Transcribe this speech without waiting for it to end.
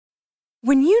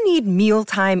When you need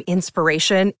mealtime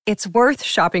inspiration, it's worth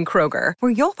shopping Kroger,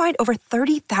 where you'll find over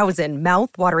 30,000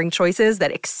 mouth-watering choices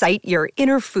that excite your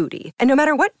inner foodie. And no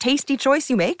matter what tasty choice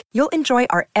you make, you'll enjoy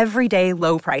our everyday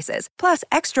low prices, plus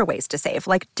extra ways to save,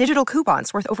 like digital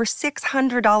coupons worth over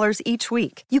 $600 each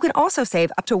week. You can also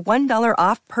save up to $1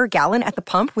 off per gallon at the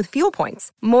pump with fuel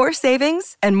points. More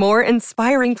savings and more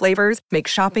inspiring flavors make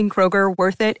shopping Kroger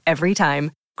worth it every time.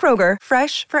 Kroger,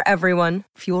 fresh for everyone.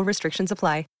 Fuel restrictions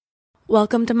apply.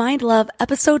 Welcome to Mind Love,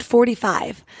 episode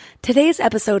 45. Today's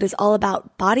episode is all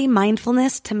about body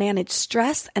mindfulness to manage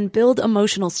stress and build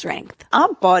emotional strength.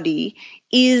 Our body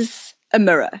is a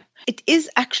mirror. It is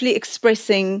actually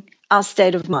expressing our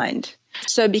state of mind.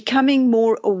 So becoming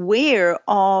more aware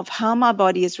of how my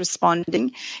body is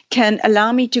responding can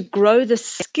allow me to grow the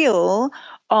skill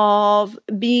of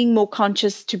being more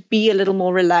conscious, to be a little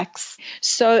more relaxed.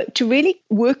 So to really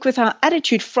work with our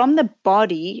attitude from the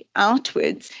body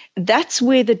outwards, that's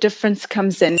where the difference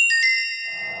comes in.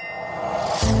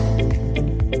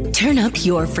 Turn up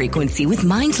your frequency with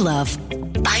Mind Love.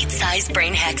 Bite-sized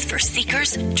brain hacks for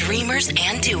seekers, dreamers,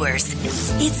 and doers.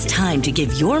 It's time to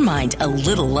give your mind a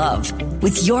little love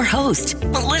with your host,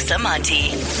 Melissa Monti.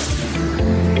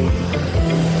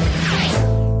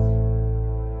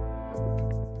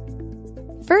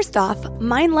 First off,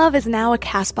 Mind Love is now a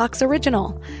CastBox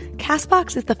original.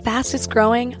 CastBox is the fastest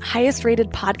growing, highest rated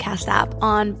podcast app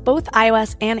on both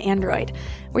iOS and Android,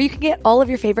 where you can get all of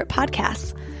your favorite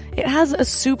podcasts. It has a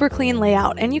super clean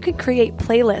layout, and you can create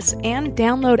playlists and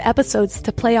download episodes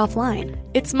to play offline.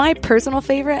 It's my personal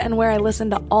favorite and where I listen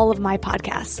to all of my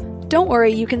podcasts. Don't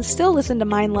worry, you can still listen to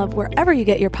Mind Love wherever you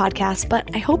get your podcasts, but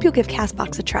I hope you'll give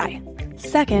CastBox a try.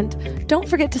 Second, don't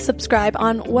forget to subscribe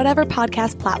on whatever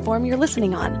podcast platform you're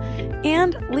listening on,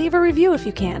 and leave a review if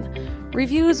you can.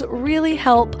 Reviews really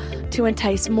help to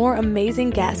entice more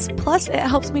amazing guests, plus it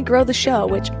helps me grow the show,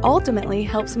 which ultimately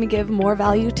helps me give more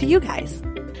value to you guys.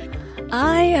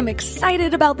 I am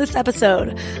excited about this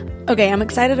episode. Okay, I'm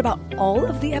excited about all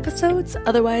of the episodes,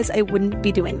 otherwise I wouldn't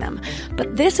be doing them.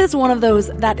 But this is one of those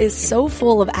that is so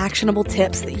full of actionable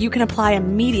tips that you can apply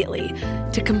immediately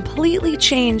to completely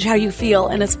change how you feel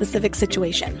in a specific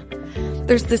situation.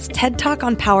 There's this TED Talk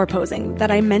on power posing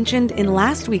that I mentioned in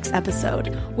last week's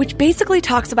episode, which basically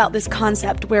talks about this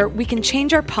concept where we can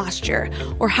change our posture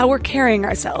or how we're carrying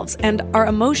ourselves, and our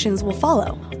emotions will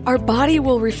follow. Our body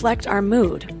will reflect our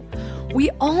mood. We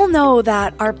all know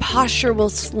that our posture will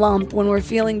slump when we're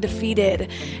feeling defeated,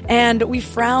 and we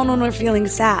frown when we're feeling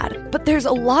sad. But there's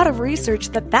a lot of research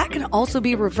that can also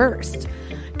be reversed.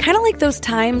 Kind of like those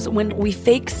times when we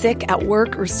fake sick at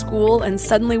work or school and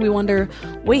suddenly we wonder,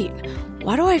 wait,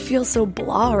 why do I feel so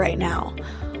blah right now?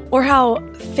 Or how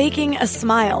faking a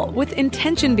smile with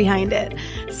intention behind it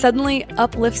suddenly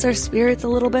uplifts our spirits a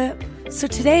little bit. So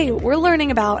today, we're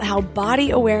learning about how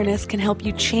body awareness can help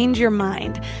you change your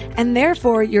mind and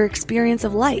therefore your experience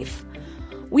of life.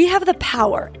 We have the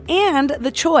power and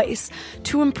the choice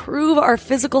to improve our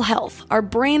physical health, our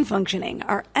brain functioning,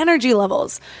 our energy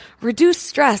levels, reduce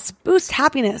stress, boost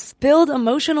happiness, build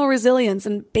emotional resilience,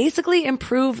 and basically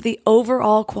improve the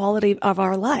overall quality of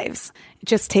our lives. It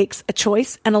just takes a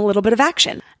choice and a little bit of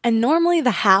action. And normally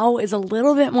the how is a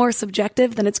little bit more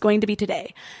subjective than it's going to be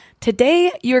today.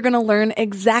 Today, you're going to learn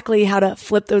exactly how to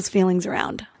flip those feelings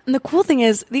around. And the cool thing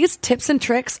is, these tips and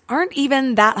tricks aren't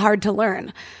even that hard to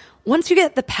learn. Once you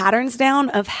get the patterns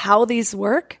down of how these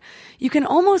work, you can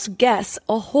almost guess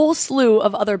a whole slew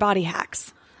of other body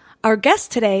hacks. Our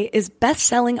guest today is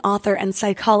best-selling author and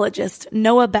psychologist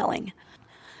Noah Belling.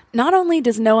 Not only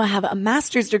does Noah have a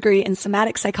master's degree in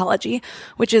somatic psychology,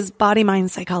 which is body-mind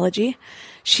psychology,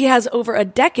 she has over a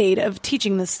decade of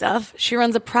teaching this stuff. She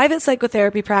runs a private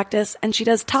psychotherapy practice, and she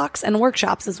does talks and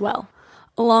workshops as well.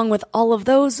 Along with all of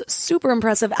those super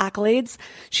impressive accolades,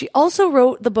 she also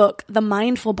wrote the book, The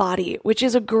Mindful Body, which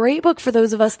is a great book for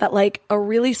those of us that like a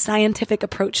really scientific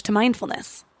approach to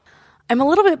mindfulness. I'm a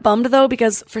little bit bummed though,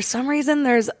 because for some reason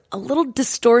there's a little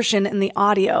distortion in the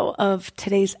audio of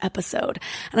today's episode.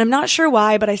 And I'm not sure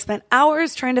why, but I spent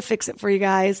hours trying to fix it for you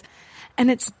guys. And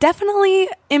it's definitely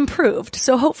improved,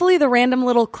 so hopefully the random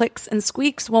little clicks and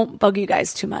squeaks won't bug you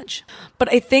guys too much.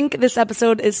 But I think this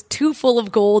episode is too full of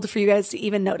gold for you guys to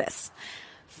even notice.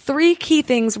 3 key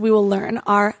things we will learn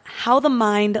are how the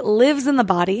mind lives in the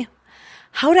body,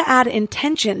 how to add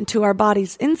intention to our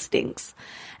body's instincts,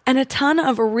 and a ton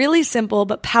of really simple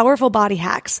but powerful body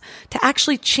hacks to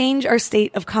actually change our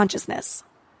state of consciousness.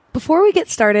 Before we get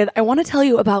started, I want to tell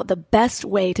you about the best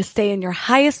way to stay in your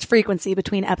highest frequency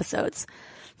between episodes.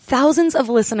 Thousands of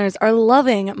listeners are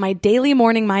loving my daily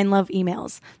morning Mind Love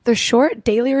emails. They're short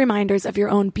daily reminders of your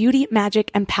own beauty,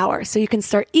 magic, and power so you can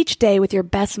start each day with your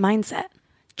best mindset.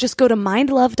 Just go to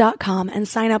mindlove.com and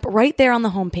sign up right there on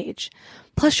the homepage.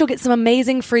 Plus, you'll get some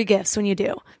amazing free gifts when you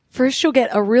do. First, you'll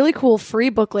get a really cool free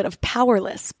booklet of Power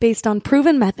Lists based on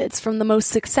proven methods from the most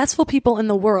successful people in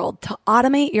the world to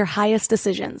automate your highest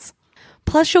decisions.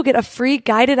 Plus, you'll get a free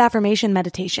guided affirmation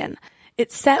meditation.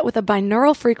 It's set with a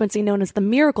binaural frequency known as the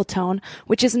miracle tone,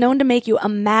 which is known to make you a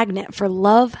magnet for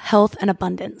love, health, and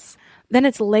abundance. Then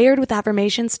it's layered with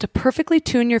affirmations to perfectly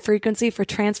tune your frequency for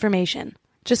transformation.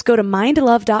 Just go to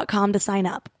mindlove.com to sign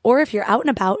up. Or if you're out and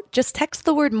about, just text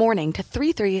the word morning to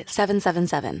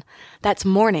 33777. That's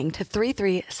morning to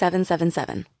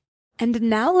 33777. And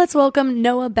now let's welcome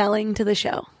Noah Belling to the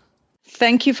show.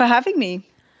 Thank you for having me.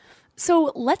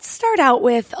 So let's start out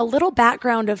with a little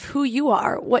background of who you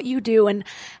are, what you do, and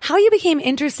how you became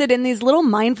interested in these little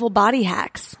mindful body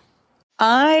hacks.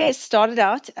 I started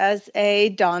out as a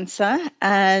dancer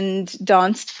and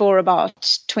danced for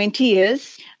about 20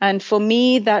 years. And for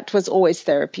me, that was always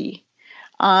therapy.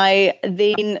 I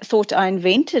then thought I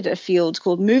invented a field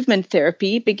called movement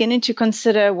therapy, beginning to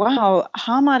consider, wow,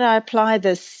 how might I apply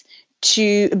this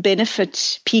to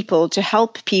benefit people, to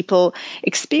help people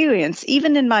experience.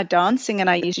 Even in my dancing, and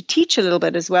I used to teach a little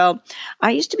bit as well, I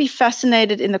used to be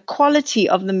fascinated in the quality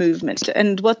of the movement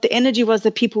and what the energy was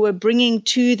that people were bringing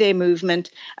to their movement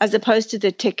as opposed to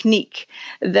the technique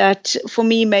that for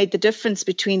me made the difference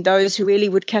between those who really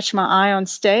would catch my eye on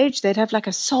stage. They'd have like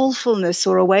a soulfulness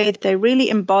or a way that they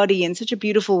really embody in such a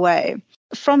beautiful way.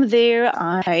 From there,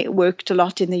 I worked a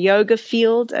lot in the yoga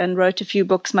field and wrote a few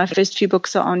books. My first few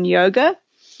books are on yoga.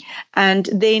 And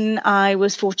then I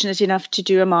was fortunate enough to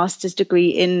do a master's degree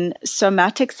in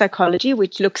somatic psychology,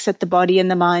 which looks at the body and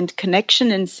the mind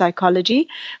connection in psychology,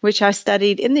 which I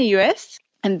studied in the US.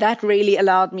 And that really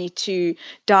allowed me to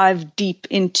dive deep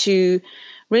into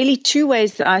really two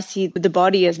ways that I see the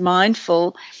body as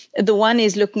mindful. The one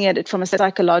is looking at it from a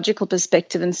psychological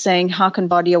perspective and saying, how can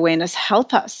body awareness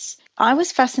help us? I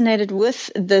was fascinated with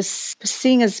this,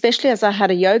 seeing, especially as I had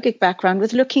a yogic background,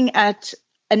 with looking at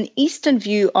an Eastern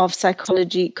view of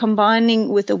psychology combining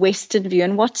with a Western view.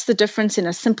 And what's the difference in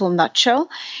a simple nutshell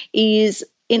is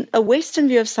in a Western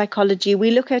view of psychology,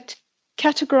 we look at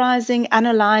categorizing,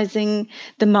 analyzing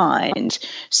the mind.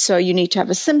 So you need to have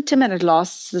a symptom and it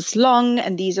lasts this long.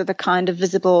 And these are the kind of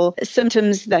visible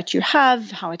symptoms that you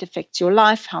have, how it affects your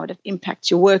life, how it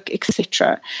impacts your work,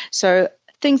 etc. So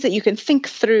things that you can think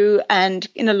through and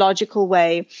in a logical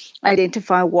way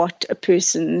identify what a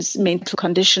person's mental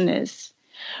condition is.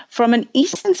 From an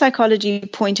Eastern psychology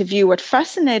point of view, what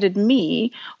fascinated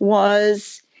me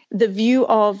was the view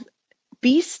of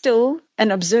be still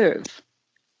and observe.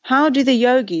 How do the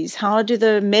yogis, how do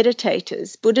the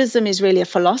meditators? Buddhism is really a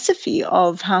philosophy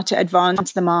of how to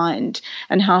advance the mind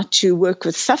and how to work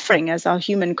with suffering as our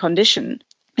human condition.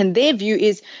 And their view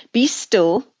is be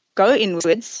still, go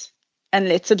inwards, and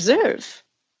let's observe.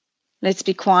 Let's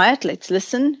be quiet, let's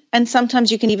listen. And sometimes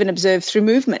you can even observe through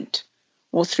movement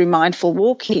or through mindful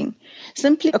walking.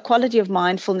 Simply a quality of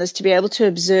mindfulness to be able to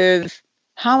observe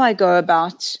how I go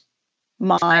about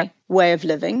my way of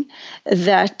living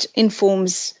that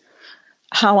informs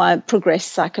how I progress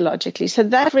psychologically. So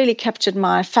that really captured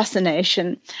my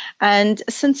fascination. And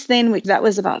since then, that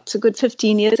was about a good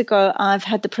 15 years ago, I've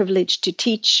had the privilege to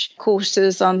teach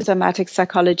courses on somatic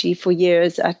psychology for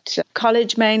years at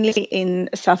college, mainly in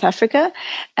South Africa,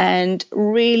 and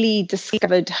really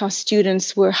discovered how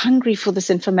students were hungry for this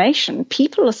information.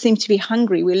 People seem to be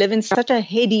hungry. We live in such a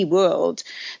heady world,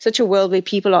 such a world where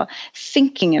people are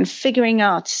thinking and figuring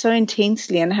out so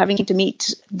intensely and having to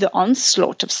meet the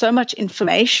onslaught of so much information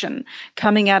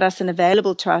coming at us and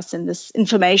available to us in this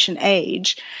information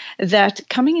age, that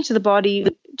coming into the body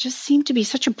just seemed to be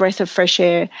such a breath of fresh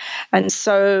air. And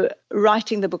so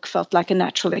writing the book felt like a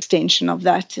natural extension of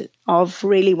that, of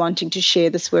really wanting to share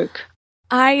this work.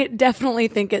 I definitely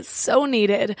think it's so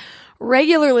needed.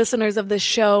 Regular listeners of this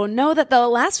show know that the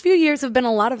last few years have been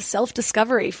a lot of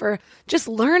self-discovery for just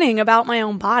learning about my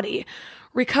own body,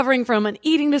 recovering from an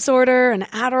eating disorder, an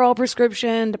Adderall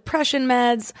prescription, depression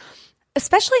meds.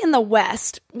 Especially in the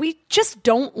West, we just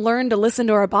don't learn to listen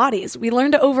to our bodies. We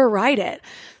learn to override it.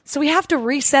 So we have to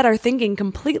reset our thinking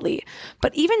completely.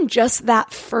 But even just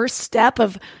that first step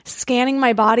of scanning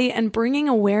my body and bringing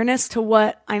awareness to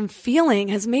what I'm feeling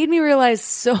has made me realize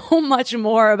so much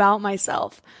more about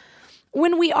myself.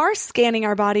 When we are scanning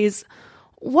our bodies,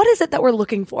 what is it that we're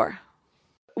looking for?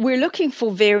 we're looking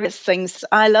for various things.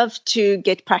 I love to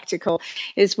get practical.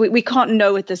 We can't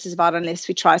know what this is about unless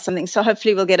we try something. So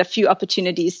hopefully we'll get a few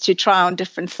opportunities to try on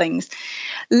different things.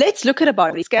 Let's look at a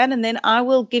body scan, and then I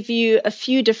will give you a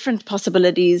few different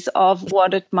possibilities of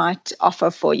what it might offer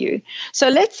for you. So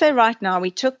let's say right now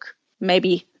we took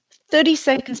maybe 30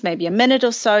 seconds, maybe a minute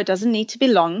or so, it doesn't need to be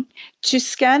long, to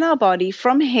scan our body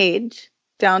from head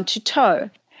down to toe.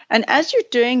 And as you're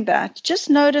doing that, just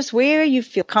notice where you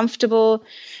feel comfortable.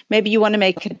 Maybe you want to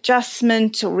make an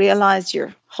adjustment or realize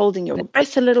you're holding your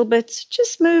breath a little bit.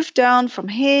 Just move down from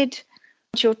head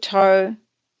to your toe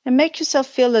and make yourself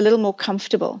feel a little more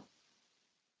comfortable.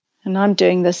 And I'm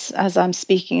doing this as I'm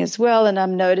speaking as well, and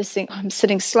I'm noticing I'm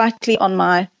sitting slightly on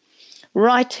my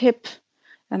right hip,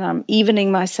 and I'm evening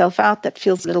myself out. That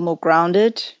feels a little more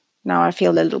grounded. Now I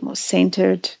feel a little more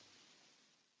centered.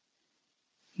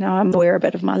 Now I'm aware a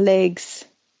bit of my legs.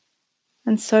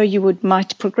 And so you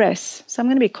might progress. So I'm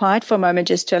going to be quiet for a moment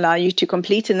just to allow you to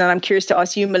complete. And then I'm curious to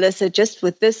ask you, Melissa, just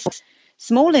with this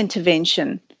small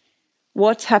intervention,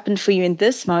 what's happened for you in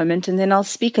this moment? And then I'll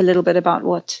speak a little bit about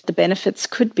what the benefits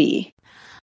could be.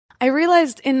 I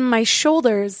realized in my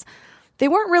shoulders, they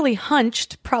weren't really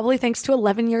hunched, probably thanks to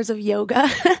 11 years of yoga,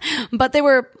 but they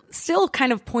were still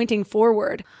kind of pointing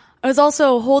forward. I was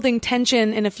also holding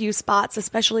tension in a few spots,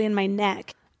 especially in my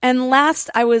neck. And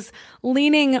last, I was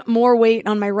leaning more weight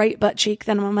on my right butt cheek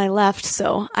than on my left,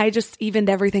 so I just evened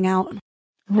everything out.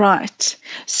 Right.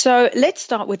 So let's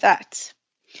start with that.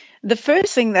 The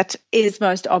first thing that is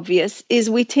most obvious is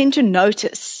we tend to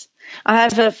notice. I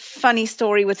have a funny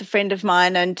story with a friend of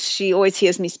mine, and she always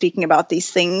hears me speaking about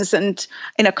these things. And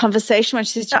in a conversation, when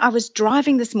she says, I was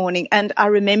driving this morning and I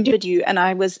remembered you, and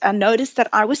I noticed that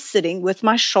I was sitting with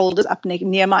my shoulders up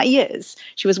near my ears.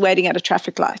 She was waiting at a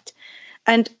traffic light.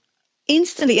 And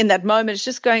instantly in that moment, it's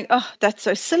just going, oh, that's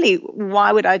so silly.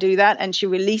 Why would I do that? And she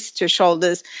released her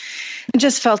shoulders and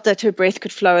just felt that her breath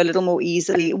could flow a little more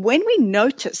easily. When we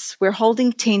notice we're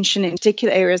holding tension in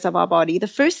particular areas of our body, the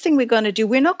first thing we're going to do,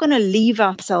 we're not going to leave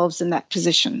ourselves in that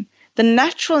position. The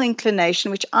natural inclination,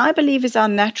 which I believe is our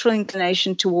natural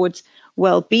inclination towards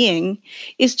well-being,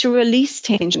 is to release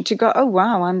tension, to go, oh,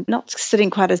 wow, I'm not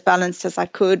sitting quite as balanced as I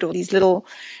could, or these little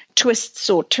twists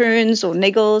or turns or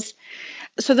niggles.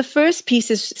 So the first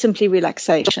piece is simply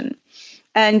relaxation.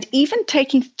 And even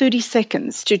taking 30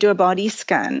 seconds to do a body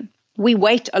scan, we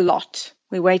wait a lot.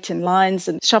 We wait in lines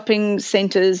and shopping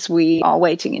centers. We are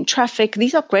waiting in traffic.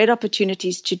 These are great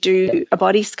opportunities to do a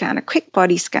body scan, a quick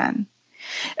body scan.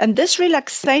 And this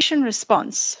relaxation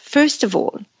response, first of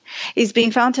all, is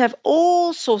being found to have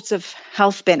all sorts of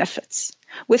health benefits.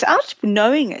 Without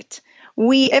knowing it,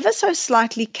 we ever so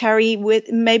slightly carry with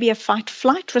maybe a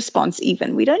fight-flight response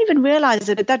even. We don't even realize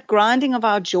it, but that grinding of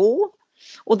our jaw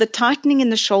or the tightening in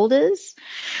the shoulders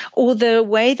or the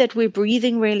way that we're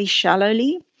breathing really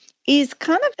shallowly is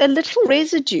kind of a little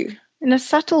residue in a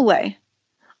subtle way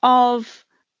of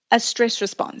a stress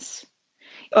response.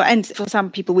 And for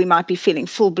some people, we might be feeling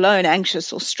full-blown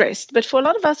anxious or stressed. But for a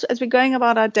lot of us, as we're going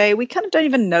about our day, we kind of don't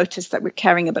even notice that we're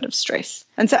carrying a bit of stress.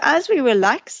 And so as we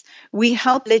relax, we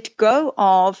help let go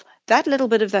of that little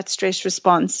bit of that stress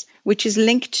response, which is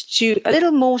linked to a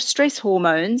little more stress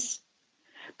hormones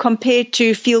compared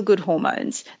to feel-good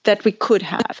hormones that we could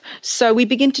have. So we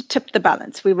begin to tip the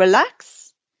balance. We relax.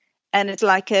 And it's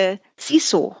like a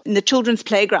seesaw in the children's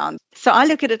playground. So I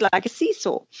look at it like a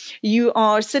seesaw. You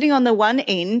are sitting on the one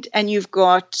end and you've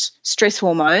got stress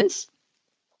hormones.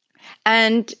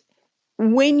 And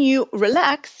when you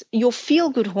relax, your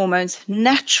feel-good hormones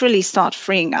naturally start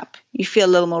freeing up. You feel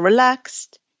a little more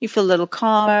relaxed. You feel a little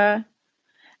calmer.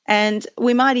 And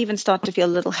we might even start to feel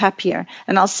a little happier.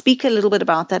 And I'll speak a little bit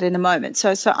about that in a moment.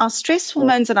 So our stress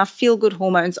hormones and our feel-good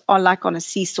hormones are like on a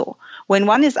seesaw. When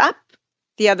one is up,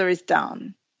 the other is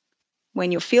down.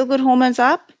 When your feel-good hormones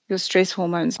are up, your stress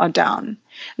hormones are down.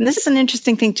 And this is an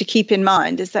interesting thing to keep in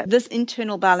mind, is that this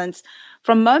internal balance,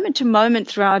 from moment to moment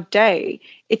through our day,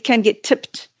 it can get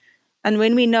tipped. And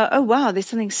when we know, oh, wow, there's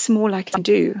something small I can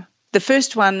do. The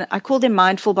first one, I call them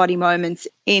mindful body moments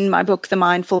in my book, The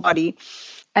Mindful Body.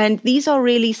 And these are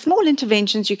really small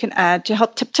interventions you can add to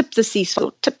help tip the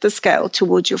seesaw, tip the scale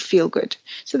towards your feel-good.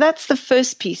 So that's the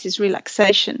first piece, is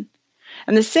relaxation.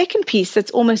 And the second piece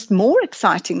that's almost more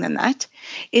exciting than that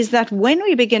is that when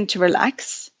we begin to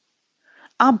relax,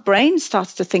 our brain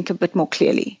starts to think a bit more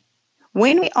clearly.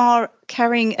 When we are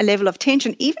carrying a level of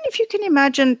tension, even if you can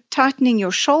imagine tightening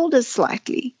your shoulders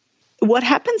slightly, what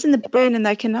happens in the brain, and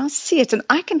I can now see it, and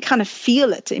I can kind of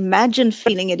feel it, imagine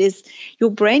feeling it, is your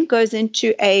brain goes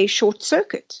into a short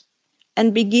circuit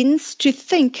and begins to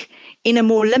think in a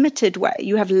more limited way.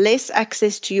 You have less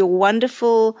access to your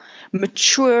wonderful,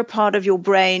 mature part of your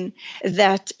brain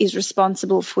that is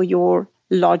responsible for your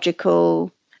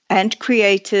logical and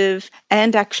creative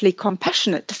and actually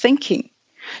compassionate thinking.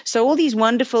 So all these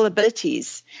wonderful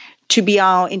abilities to be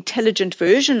our intelligent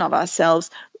version of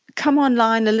ourselves come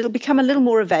online become a little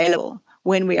more available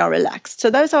when we are relaxed. So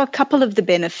those are a couple of the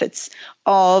benefits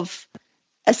of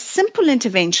a simple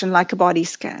intervention like a body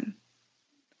scan.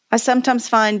 I sometimes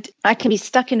find I can be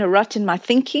stuck in a rut in my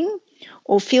thinking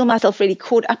or feel myself really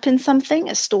caught up in something,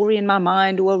 a story in my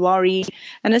mind or a worry.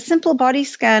 And a simple body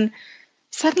scan,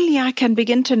 suddenly I can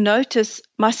begin to notice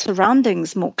my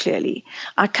surroundings more clearly.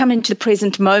 I come into the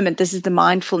present moment. This is the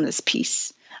mindfulness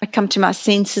piece. I come to my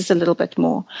senses a little bit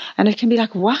more. And it can be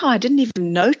like, wow, I didn't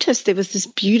even notice there was this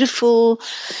beautiful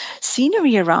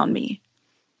scenery around me.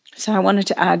 So I wanted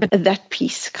to add that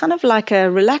piece, kind of like a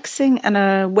relaxing and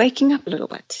a waking up a little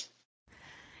bit.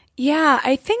 Yeah,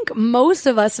 I think most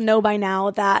of us know by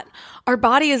now that our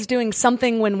body is doing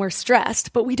something when we're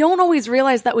stressed, but we don't always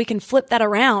realize that we can flip that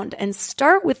around and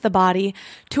start with the body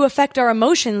to affect our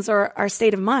emotions or our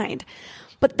state of mind.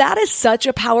 But that is such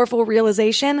a powerful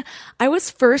realization. I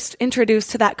was first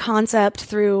introduced to that concept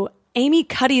through Amy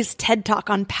Cuddy's TED Talk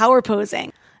on power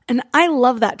posing. And I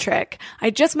love that trick. I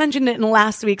just mentioned it in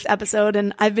last week's episode,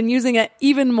 and I've been using it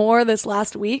even more this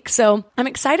last week. So I'm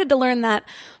excited to learn that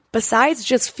besides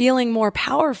just feeling more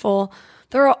powerful,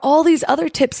 there are all these other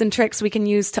tips and tricks we can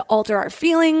use to alter our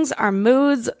feelings, our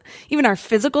moods, even our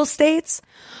physical states.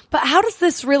 But how does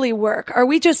this really work? Are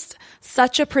we just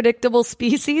such a predictable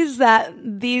species that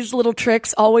these little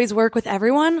tricks always work with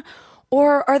everyone?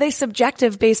 Or are they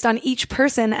subjective based on each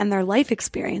person and their life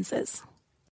experiences?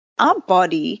 Our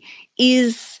body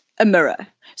is a mirror.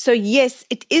 So yes,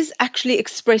 it is actually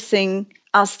expressing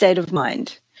our state of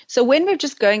mind. So when we're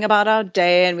just going about our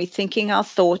day and we're thinking our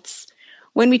thoughts,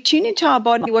 when we tune into our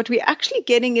body, what we're actually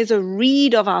getting is a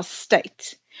read of our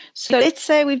state. So let's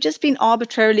say we've just been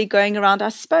arbitrarily going around. I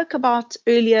spoke about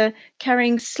earlier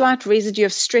carrying slight residue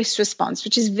of stress response,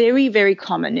 which is very, very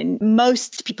common in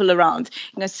most people around.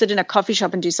 Sit in a coffee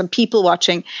shop and do some people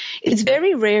watching. It's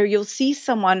very rare you'll see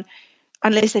someone,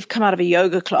 unless they've come out of a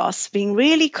yoga class, being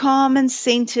really calm and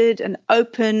centered and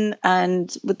open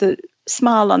and with a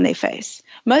smile on their face.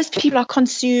 Most people are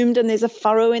consumed and there's a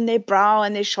furrow in their brow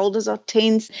and their shoulders are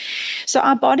tense. So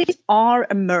our bodies are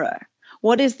a mirror.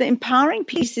 What is the empowering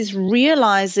piece is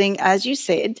realizing, as you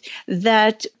said,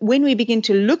 that when we begin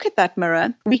to look at that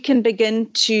mirror, we can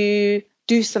begin to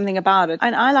do something about it.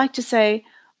 And I like to say,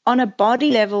 on a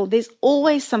body level, there's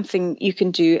always something you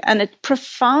can do, and it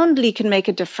profoundly can make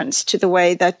a difference to the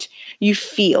way that you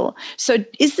feel. So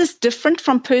is this different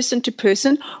from person to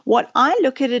person? What I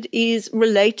look at it is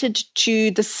related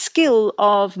to the skill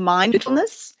of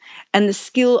mindfulness and the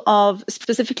skill of,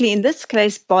 specifically in this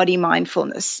case, body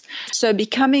mindfulness. So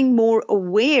becoming more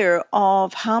aware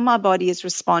of how my body is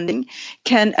responding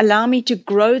can allow me to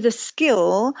grow the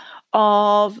skill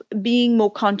of being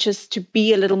more conscious, to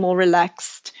be a little more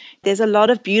relaxed. There's a lot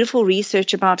of beautiful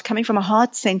research about coming from a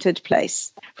heart-centered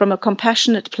place, from a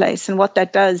compassionate place, and what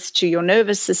that does to your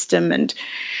nervous system and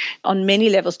on many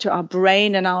levels to our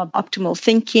brain and our optimal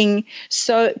thinking.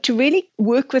 So to really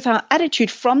work with our attitude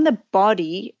from the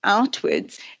body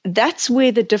outwards, that's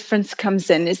where the difference comes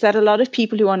in, is that a lot of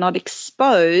people who are not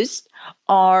exposed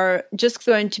are just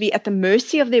going to be at the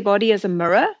mercy of their body as a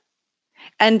mirror.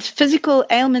 And physical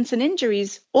ailments and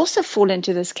injuries also fall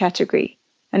into this category.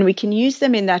 And we can use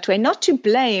them in that way, not to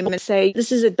blame and say,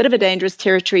 this is a bit of a dangerous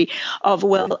territory of,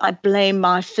 well, I blame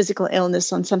my physical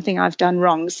illness on something I've done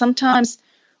wrong. Sometimes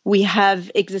we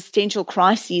have existential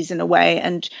crises in a way,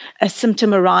 and a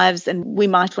symptom arrives and we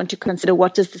might want to consider,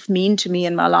 what does this mean to me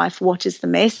in my life? What is the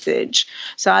message?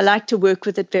 So I like to work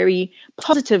with it very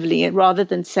positively rather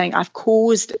than saying I've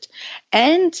caused it.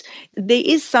 And there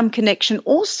is some connection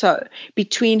also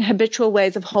between habitual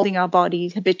ways of holding our body,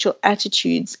 habitual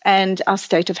attitudes, and our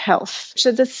state of health.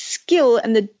 So the skill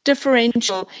and the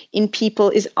differential in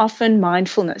people is often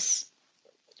mindfulness.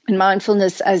 And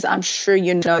mindfulness, as I'm sure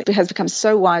you know, has become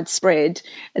so widespread,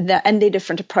 and there are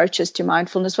different approaches to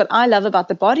mindfulness. What I love about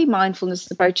the body mindfulness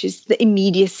approach is the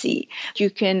immediacy. You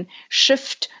can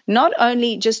shift not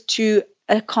only just to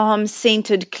a calm,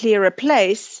 centered, clearer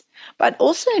place, but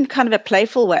also in kind of a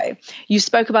playful way. You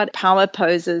spoke about power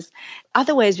poses.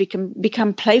 Other ways we can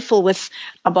become playful with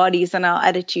our bodies and our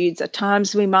attitudes. At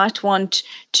times we might want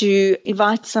to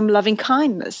invite some loving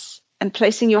kindness, and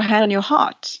placing your hand on your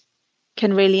heart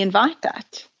can really invite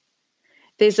that.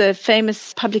 There's a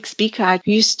famous public speaker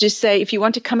who used to say, if you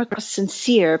want to come across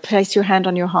sincere, place your hand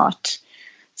on your heart.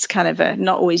 It's kind of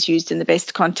not always used in the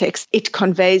best context. It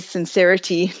conveys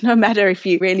sincerity, no matter if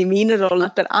you really mean it or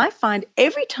not. But I find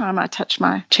every time I touch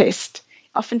my chest,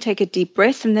 I often take a deep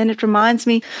breath, and then it reminds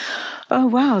me, oh,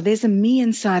 wow, there's a me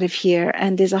inside of here,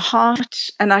 and there's a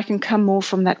heart, and I can come more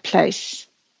from that place.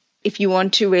 If you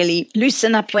want to really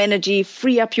loosen up your energy,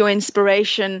 free up your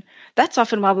inspiration, that's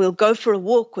often why we'll go for a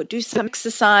walk or do some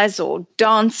exercise or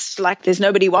dance like there's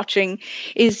nobody watching,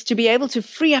 is to be able to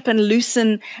free up and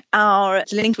loosen our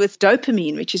link with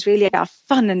dopamine, which is really our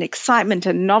fun and excitement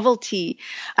and novelty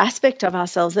aspect of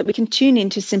ourselves that we can tune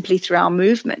into simply through our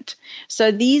movement.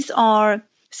 So these are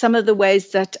some of the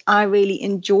ways that I really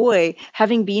enjoy,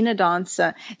 having been a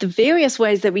dancer, the various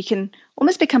ways that we can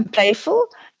almost become playful.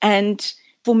 And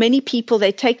for many people,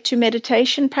 they take to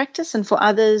meditation practice, and for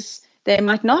others, they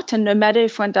might not. And no matter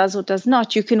if one does or does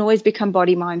not, you can always become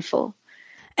body mindful.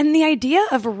 And the idea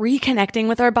of reconnecting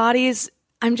with our bodies,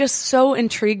 I'm just so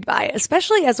intrigued by,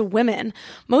 especially as women.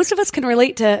 Most of us can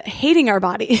relate to hating our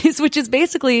bodies, which is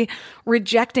basically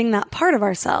rejecting that part of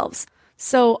ourselves.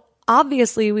 So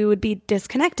obviously we would be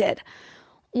disconnected.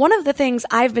 One of the things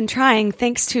I've been trying,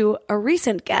 thanks to a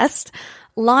recent guest,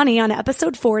 Lonnie on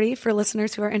episode 40, for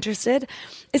listeners who are interested,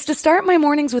 is to start my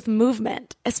mornings with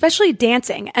movement, especially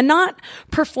dancing, and not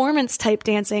performance type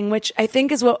dancing, which I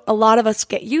think is what a lot of us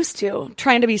get used to,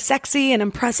 trying to be sexy and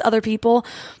impress other people,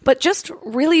 but just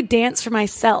really dance for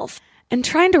myself and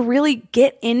trying to really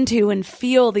get into and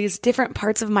feel these different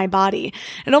parts of my body.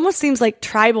 It almost seems like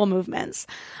tribal movements.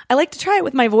 I like to try it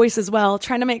with my voice as well,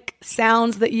 trying to make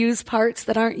sounds that use parts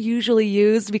that aren't usually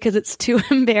used because it's too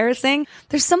embarrassing.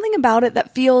 There's something about it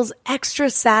that feels extra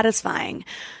satisfying,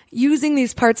 using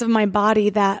these parts of my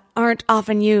body that aren't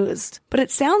often used. But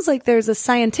it sounds like there's a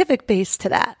scientific base to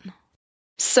that.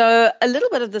 So a little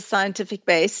bit of the scientific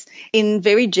base in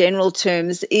very general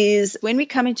terms is when we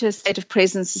come into a state of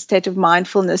presence, a state of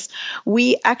mindfulness,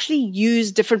 we actually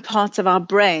use different parts of our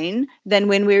brain than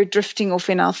when we're drifting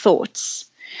off in our thoughts.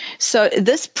 So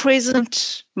this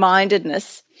present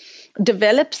mindedness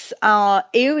develops our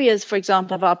areas, for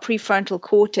example, of our prefrontal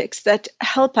cortex that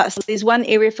help us. There's one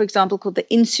area, for example, called the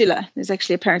insula. There's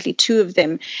actually apparently two of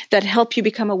them that help you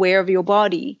become aware of your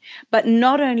body. But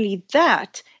not only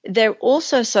that, they're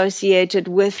also associated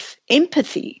with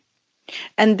empathy.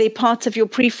 And they're parts of your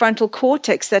prefrontal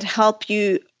cortex that help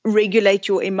you regulate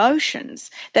your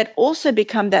emotions that also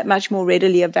become that much more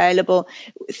readily available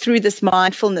through this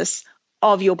mindfulness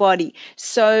of your body.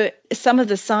 So some of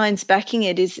the science backing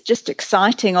it is just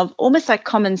exciting, of almost like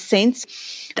common sense.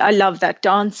 I love that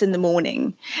dance in the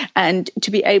morning, and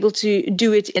to be able to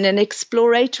do it in an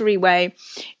exploratory way.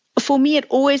 For me, it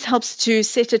always helps to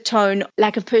set a tone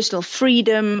like of personal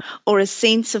freedom or a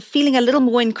sense of feeling a little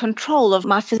more in control of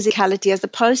my physicality, as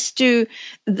opposed to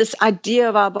this idea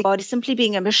of our body simply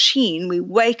being a machine. We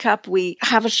wake up, we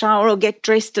have a shower or get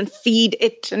dressed and feed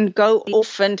it and go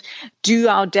off and do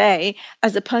our day,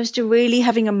 as opposed to really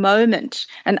having a moment.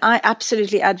 And I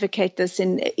absolutely advocate this.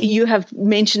 And you have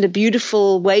mentioned a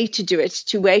beautiful way to do it,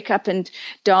 to wake up and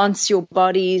dance your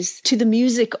bodies to the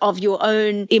music of your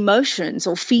own emotions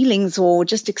or feelings, or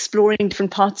just exploring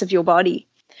different parts of your body.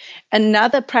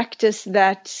 Another practice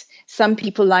that some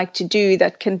people like to do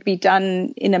that can be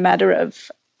done in a matter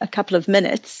of a couple of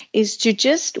minutes is to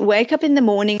just wake up in the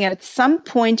morning, and at some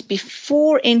point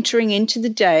before entering into the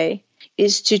day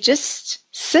is to just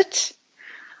sit,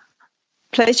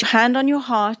 place your hand on your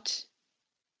heart,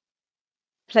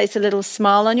 place a little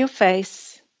smile on your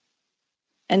face,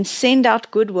 and send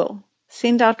out goodwill.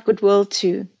 Send out goodwill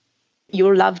to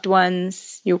your loved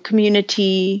ones, your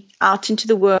community, out into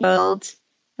the world,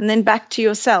 and then back to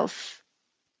yourself.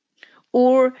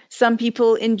 Or some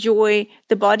people enjoy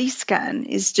the body scan,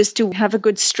 is just to have a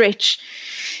good stretch,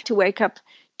 to wake up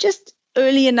just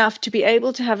early enough to be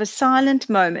able to have a silent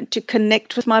moment to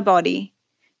connect with my body,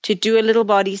 to do a little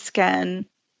body scan,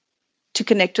 to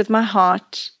connect with my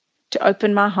heart, to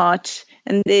open my heart.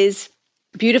 And there's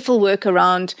beautiful work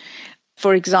around.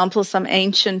 For example, some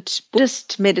ancient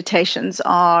Buddhist meditations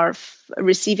are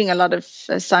receiving a lot of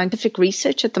scientific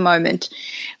research at the moment.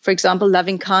 For example,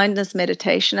 loving kindness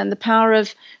meditation, and the power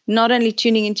of not only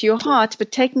tuning into your heart,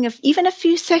 but taking even a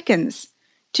few seconds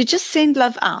to just send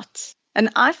love out. And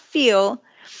I feel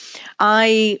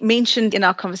I mentioned in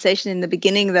our conversation in the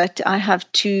beginning that I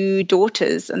have 2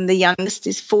 daughters, and the youngest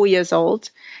is 4 years old.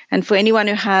 And for anyone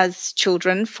who has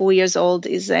children, 4 years old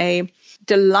is a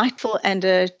delightful and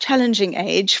a challenging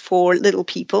age for little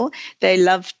people. They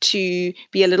love to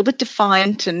be a little bit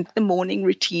defiant, and the morning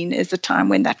routine is a time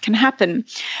when that can happen.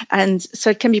 And so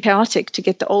it can be chaotic to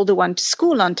get the older one to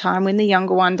school on time when the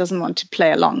younger one doesn't want to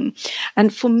play along.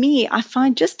 And for me, I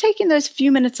find just taking those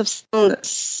few minutes of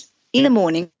stillness in the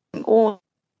morning, or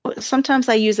sometimes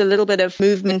I use a little bit of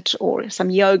movement or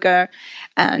some yoga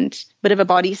and a bit of a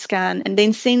body scan, and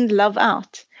then send love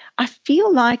out. I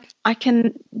feel like I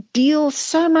can deal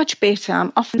so much better.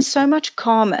 I'm often so much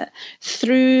calmer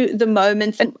through the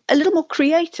moments and a little more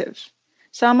creative.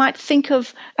 So I might think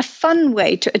of a fun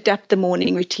way to adapt the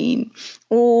morning routine,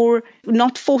 or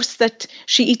not force that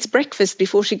she eats breakfast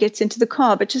before she gets into the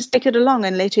car, but just take it along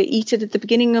and let her eat it at the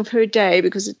beginning of her day,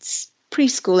 because it's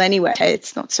preschool anyway.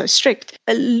 It's not so strict.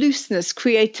 A looseness,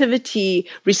 creativity,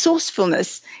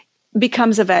 resourcefulness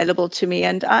becomes available to me.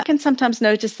 And I can sometimes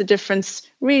notice the difference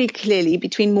really clearly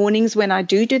between mornings when I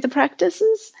do the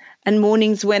practices and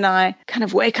mornings when I kind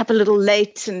of wake up a little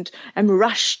late and am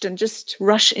rushed and just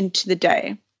rush into the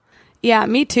day. Yeah,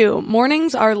 me too.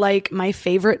 Mornings are like my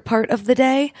favorite part of the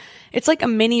day. It's like a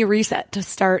mini reset to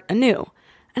start anew.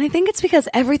 And I think it's because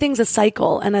everything's a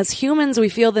cycle. And as humans, we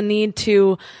feel the need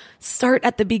to start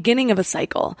at the beginning of a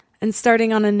cycle. And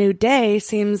starting on a new day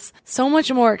seems so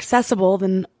much more accessible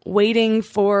than waiting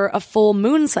for a full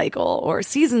moon cycle or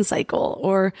season cycle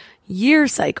or year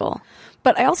cycle.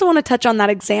 But I also want to touch on that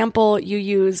example you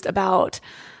used about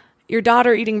your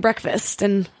daughter eating breakfast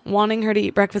and wanting her to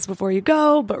eat breakfast before you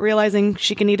go, but realizing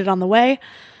she can eat it on the way.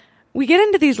 We get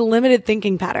into these limited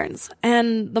thinking patterns,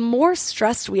 and the more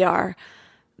stressed we are,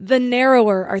 the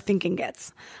narrower our thinking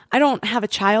gets. I don't have a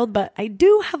child, but I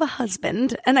do have a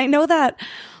husband, and I know that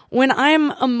when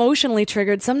I'm emotionally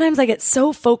triggered, sometimes I get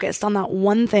so focused on that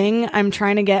one thing I'm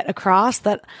trying to get across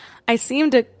that I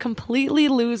seem to completely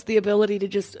lose the ability to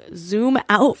just zoom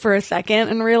out for a second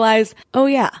and realize, oh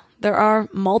yeah, there are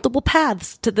multiple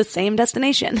paths to the same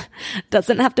destination.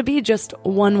 Doesn't have to be just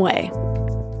one way.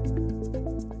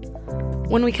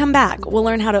 When we come back, we'll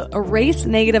learn how to erase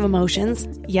negative emotions.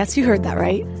 Yes, you heard that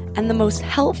right. And the most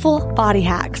helpful body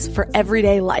hacks for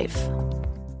everyday life.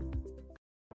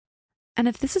 And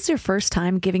if this is your first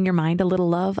time giving your mind a little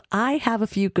love, I have a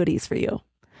few goodies for you.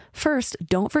 First,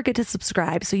 don't forget to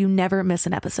subscribe so you never miss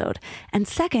an episode. And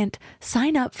second,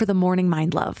 sign up for the Morning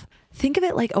Mind Love. Think of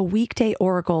it like a weekday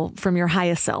oracle from your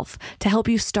highest self to help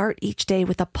you start each day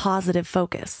with a positive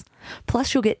focus.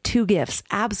 Plus, you'll get 2 gifts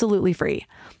absolutely free: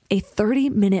 a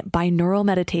 30-minute binaural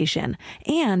meditation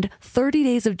and 30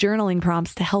 days of journaling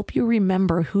prompts to help you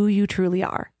remember who you truly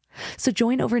are. So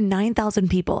join over 9,000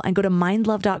 people and go to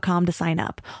mindlove.com to sign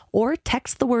up, or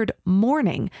text the word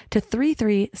morning to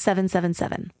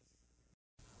 33777.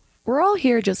 We're all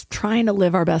here just trying to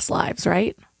live our best lives,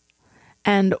 right?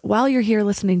 And while you're here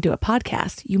listening to a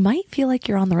podcast, you might feel like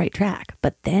you're on the right track,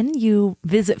 but then you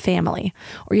visit family,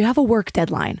 or you have a work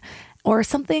deadline, or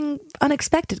something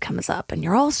unexpected comes up and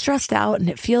you're all stressed out and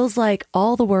it feels like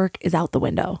all the work is out the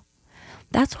window.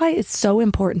 That's why it's so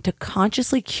important to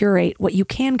consciously curate what you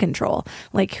can control,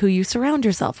 like who you surround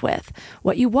yourself with,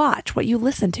 what you watch, what you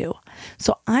listen to.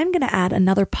 So I'm going to add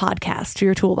another podcast to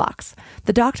your toolbox,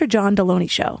 The Dr. John Deloney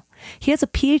Show. He has a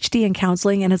PhD in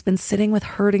counseling and has been sitting with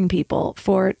hurting people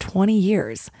for 20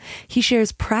 years. He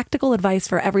shares practical advice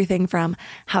for everything from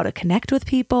how to connect with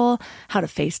people, how to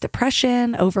face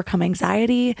depression, overcome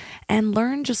anxiety, and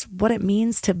learn just what it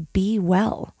means to be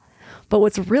well. But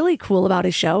what's really cool about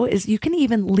his show is you can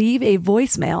even leave a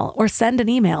voicemail or send an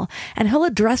email, and he'll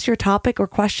address your topic or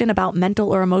question about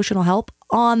mental or emotional help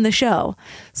on the show.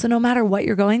 So no matter what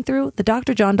you're going through, the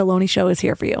Dr. John Deloney Show is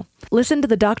here for you. Listen to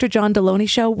the Dr. John Deloney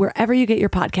Show wherever you get your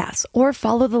podcasts, or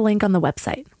follow the link on the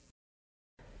website.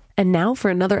 And now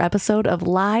for another episode of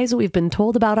Lies We've Been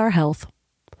Told About Our Health.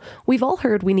 We've all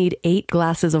heard we need 8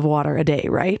 glasses of water a day,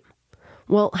 right?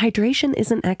 Well, hydration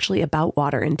isn't actually about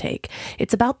water intake.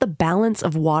 It's about the balance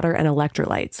of water and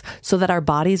electrolytes so that our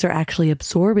bodies are actually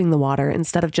absorbing the water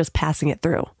instead of just passing it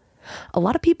through. A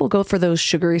lot of people go for those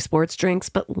sugary sports drinks,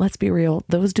 but let's be real,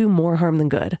 those do more harm than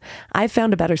good. I've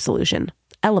found a better solution: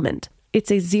 Element.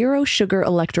 It's a 0 sugar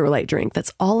electrolyte drink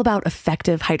that's all about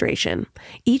effective hydration.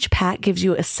 Each pack gives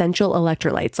you essential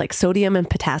electrolytes like sodium and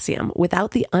potassium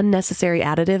without the unnecessary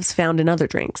additives found in other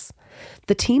drinks.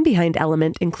 The team behind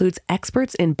Element includes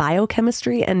experts in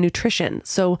biochemistry and nutrition,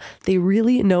 so they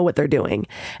really know what they're doing.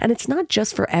 And it's not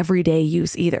just for everyday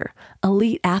use either.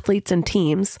 Elite athletes and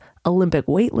teams, Olympic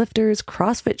weightlifters,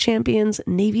 CrossFit champions,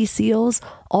 Navy SEALs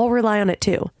all rely on it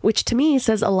too, which to me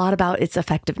says a lot about its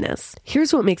effectiveness.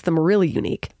 Here's what makes them really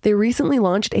unique. They recently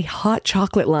launched a hot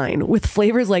chocolate line with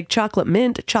flavors like chocolate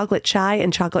mint, chocolate chai,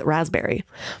 and chocolate raspberry.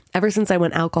 Ever since I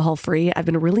went alcohol-free, I've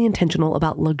been really intentional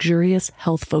about luxurious,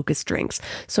 health-focused drinks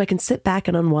so I can sit back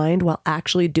and unwind while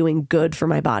actually doing good for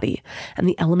my body. And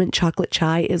the Element chocolate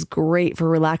chai is great for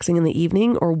relaxing in the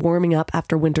evening or warming up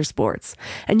after winter sports.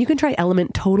 And you can try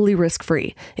Element totally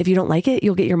risk-free. If you don't like it,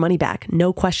 you'll get your money back,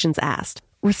 no questions asked.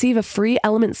 Receive a free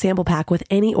Element sample pack with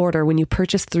any order when you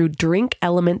purchase through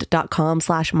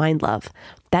drinkelement.com/mindlove.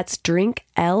 That's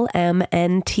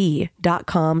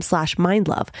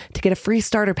drinklmnt.com/mindlove to get a free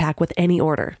starter pack with any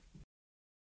order.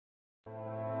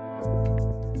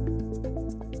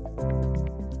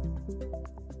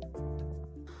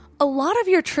 A lot of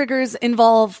your triggers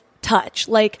involve touch,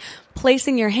 like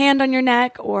placing your hand on your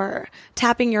neck or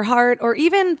tapping your heart, or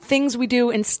even things we do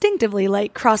instinctively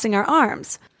like crossing our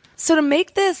arms. So to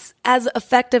make this as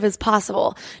effective as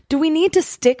possible, do we need to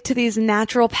stick to these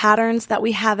natural patterns that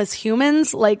we have as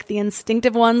humans, like the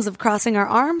instinctive ones of crossing our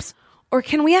arms? Or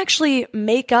can we actually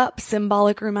make up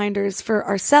symbolic reminders for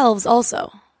ourselves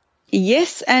also?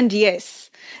 Yes and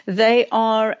yes. They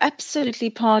are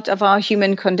absolutely part of our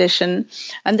human condition.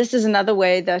 And this is another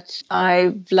way that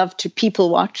I love to people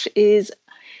watch is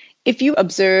if you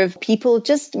observe people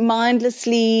just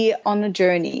mindlessly on a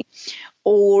journey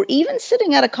or even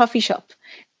sitting at a coffee shop,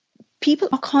 people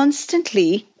are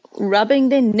constantly rubbing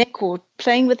their neck or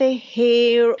playing with their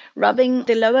hair, rubbing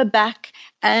their lower back.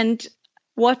 And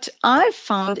what I've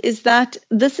found is that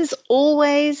this is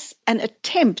always an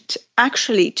attempt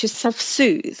actually to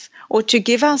self-soothe or to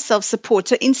give ourselves support.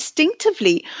 So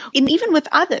instinctively, even with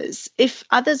others, if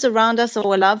others around us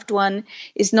or a loved one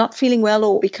is not feeling well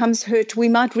or becomes hurt, we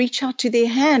might reach out to their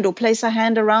hand or place a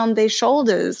hand around their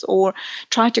shoulders or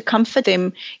try to comfort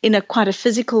them in quite a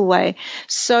physical way.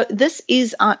 So this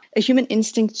is a human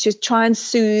instinct to try and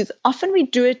soothe. Often we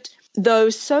do it though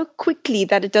so quickly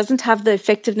that it doesn't have the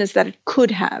effectiveness that it could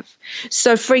have.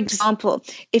 So for example,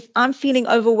 if I'm feeling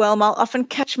overwhelmed, I'll often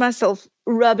catch myself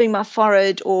rubbing my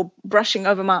forehead or brushing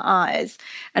over my eyes.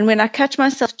 And when I catch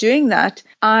myself doing that,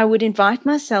 I would invite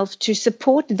myself to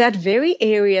support that very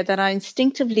area that I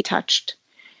instinctively touched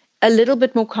a little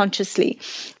bit more consciously.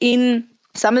 In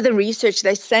some of the research,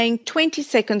 they're saying 20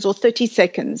 seconds or 30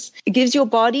 seconds. It gives your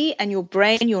body and your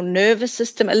brain, your nervous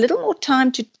system a little more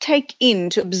time to take in,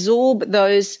 to absorb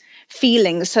those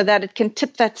feelings so that it can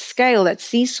tip that scale, that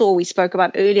seesaw we spoke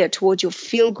about earlier, towards your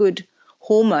feel-good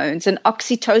hormones. And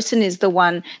oxytocin is the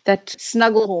one, that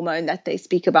snuggle hormone that they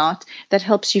speak about, that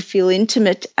helps you feel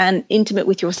intimate and intimate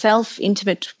with yourself,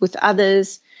 intimate with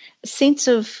others. Sense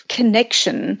of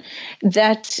connection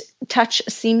that touch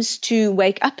seems to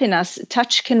wake up in us.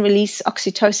 Touch can release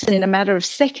oxytocin in a matter of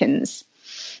seconds.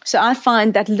 So I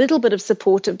find that little bit of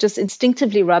support of just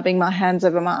instinctively rubbing my hands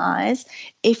over my eyes,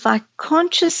 if I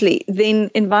consciously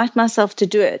then invite myself to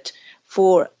do it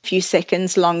for a few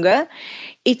seconds longer,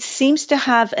 it seems to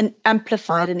have an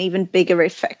amplified and even bigger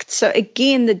effect. So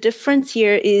again, the difference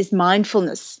here is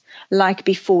mindfulness, like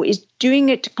before, is doing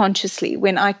it consciously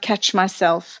when I catch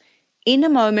myself in a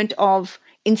moment of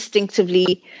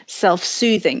instinctively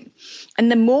self-soothing.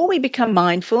 And the more we become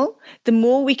mindful, the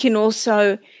more we can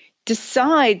also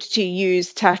decide to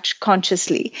use touch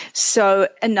consciously. So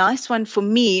a nice one for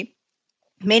me,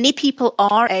 many people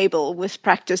are able with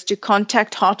practice to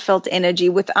contact heartfelt energy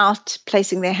without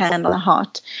placing their hand on the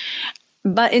heart.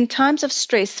 But in times of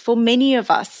stress, for many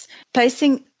of us,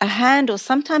 placing a hand, or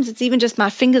sometimes it's even just my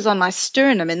fingers on my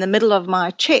sternum in the middle of my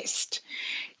chest,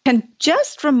 can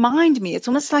just remind me. It's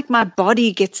almost like my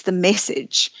body gets the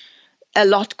message a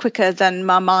lot quicker than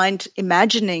my mind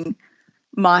imagining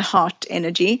my heart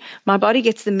energy. My body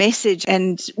gets the message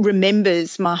and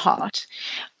remembers my heart.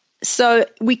 So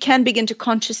we can begin to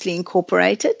consciously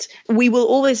incorporate it. We will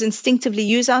always instinctively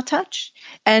use our touch,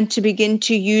 and to begin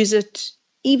to use it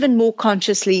even more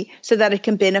consciously so that it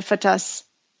can benefit us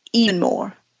even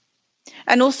more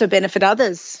and also benefit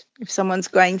others. If someone's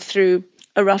going through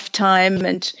a rough time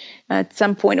and at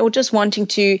some point, or just wanting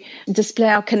to display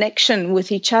our connection with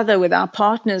each other, with our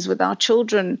partners, with our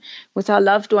children, with our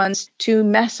loved ones, to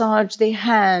massage their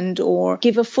hand or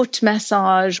give a foot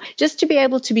massage, just to be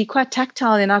able to be quite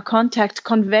tactile in our contact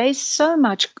conveys so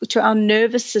much to our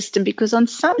nervous system, because on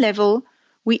some level,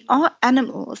 we are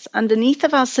animals. Underneath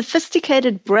of our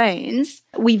sophisticated brains,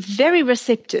 we're very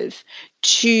receptive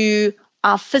to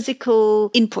our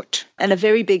physical input. And a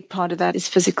very big part of that is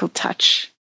physical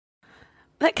touch.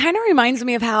 That kind of reminds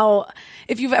me of how,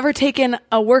 if you've ever taken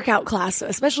a workout class,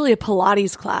 especially a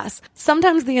Pilates class,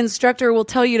 sometimes the instructor will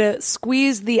tell you to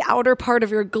squeeze the outer part of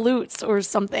your glutes or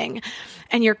something,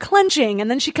 and you're clenching,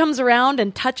 and then she comes around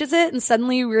and touches it, and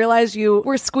suddenly you realize you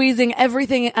were squeezing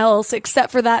everything else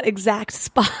except for that exact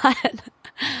spot.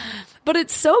 But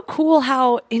it's so cool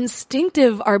how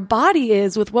instinctive our body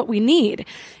is with what we need.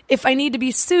 If I need to be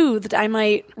soothed, I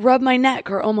might rub my neck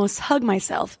or almost hug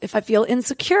myself. If I feel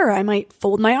insecure, I might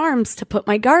fold my arms to put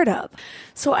my guard up.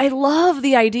 So I love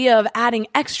the idea of adding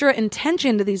extra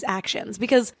intention to these actions,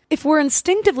 because if we're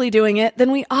instinctively doing it,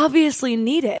 then we obviously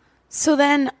need it. So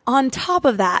then on top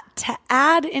of that, to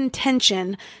add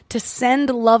intention, to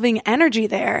send loving energy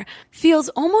there, feels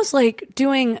almost like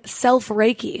doing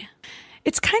self-Reiki.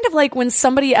 It's kind of like when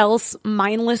somebody else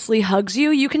mindlessly hugs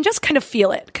you, you can just kind of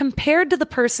feel it, compared to the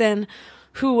person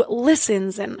who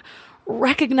listens and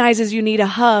recognizes you need a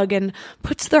hug and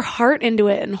puts their heart into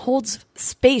it and holds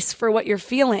space for what you're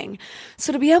feeling.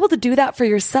 So to be able to do that for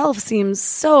yourself seems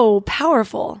so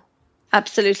powerful.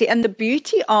 Absolutely. And the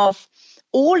beauty of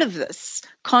all of this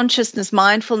consciousness,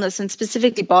 mindfulness, and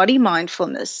specifically body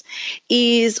mindfulness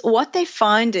is what they're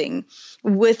finding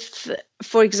with,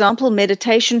 for example,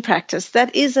 meditation practice.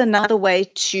 That is another way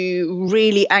to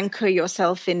really anchor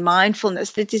yourself in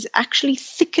mindfulness. That is actually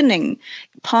thickening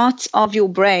parts of your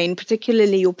brain,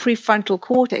 particularly your prefrontal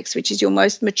cortex, which is your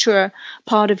most mature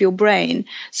part of your brain.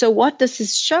 So what this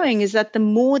is showing is that the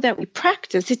more that we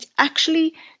practice, it's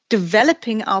actually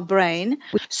developing our brain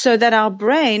so that our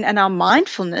brain and our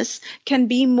mindfulness can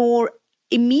be more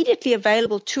immediately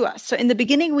available to us. So in the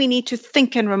beginning, we need to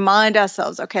think and remind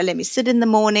ourselves, okay, let me sit in the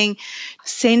morning,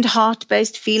 send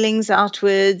heart-based feelings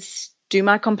outwards, do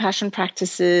my compassion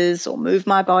practices or move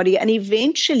my body. And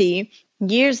eventually,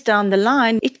 years down the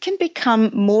line, it can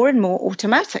become more and more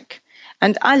automatic.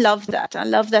 And I love that. I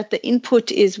love that the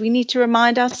input is we need to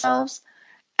remind ourselves,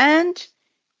 and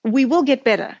we will get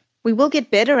better. We will get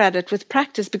better at it with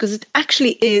practice because it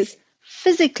actually is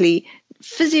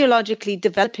physiologically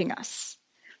developing us.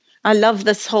 I love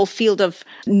this whole field of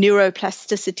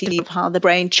neuroplasticity, of how the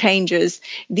brain changes.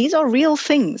 These are real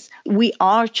things. We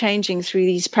are changing through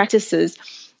these practices.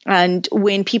 And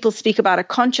when people speak about a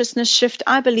consciousness shift,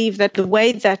 I believe that the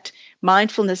way that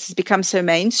mindfulness has become so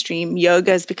mainstream,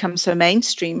 yoga has become so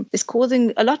mainstream, is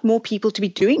causing a lot more people to be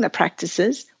doing the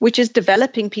practices, which is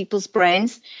developing people's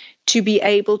brains to be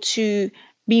able to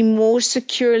be more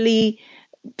securely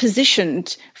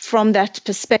positioned from that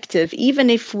perspective. Even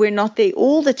if we're not there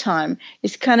all the time,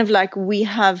 it's kind of like we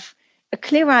have a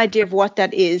clear idea of what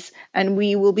that is, and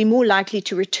we will be more likely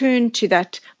to return to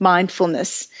that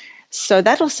mindfulness. So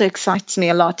that also excites me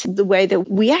a lot, the way that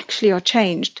we actually are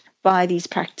changed by these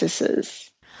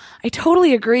practices. I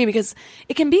totally agree, because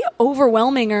it can be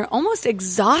overwhelming or almost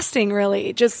exhausting,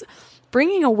 really, just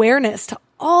bringing awareness to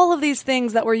all of these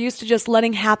things that we're used to just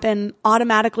letting happen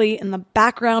automatically in the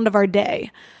background of our day.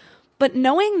 But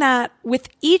knowing that with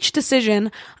each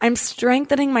decision, I'm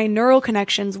strengthening my neural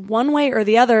connections one way or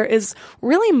the other is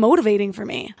really motivating for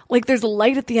me. Like there's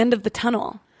light at the end of the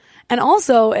tunnel. And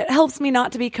also, it helps me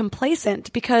not to be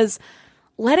complacent, because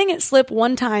letting it slip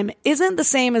one time isn't the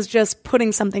same as just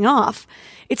putting something off.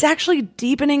 It's actually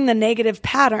deepening the negative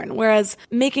pattern, whereas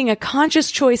making a conscious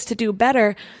choice to do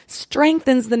better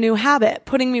strengthens the new habit,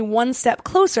 putting me one step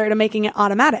closer to making it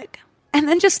automatic. And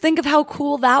then just think of how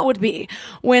cool that would be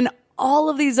when all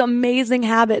of these amazing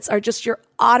habits are just your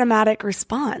automatic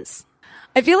response.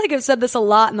 I feel like I've said this a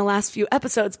lot in the last few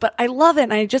episodes, but I love it,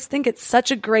 and I just think it's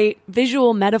such a great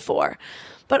visual metaphor,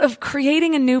 but of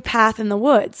creating a new path in the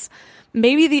woods.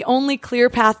 Maybe the only clear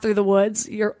path through the woods,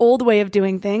 your old way of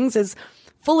doing things, is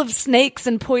full of snakes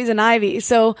and poison ivy,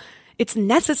 so it's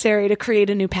necessary to create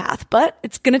a new path, but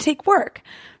it's going to take work.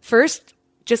 First,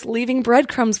 just leaving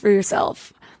breadcrumbs for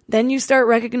yourself. Then you start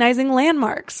recognizing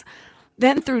landmarks.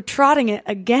 Then through trotting it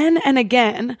again and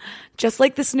again, just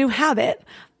like this new habit,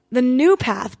 the new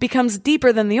path becomes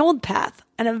deeper than the old path,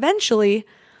 and eventually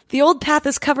the old path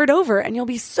is covered over, and you'll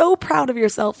be so proud of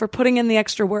yourself for putting in the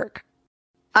extra work.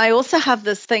 I also have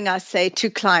this thing I say to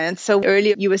clients. So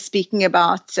earlier you were speaking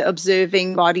about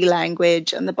observing body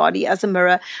language and the body as a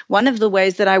mirror. One of the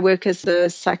ways that I work as a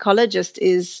psychologist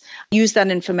is use that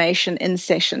information in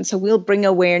session. So we'll bring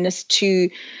awareness to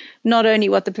not only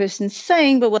what the person's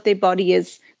saying, but what their body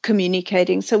is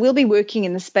communicating. So we'll be working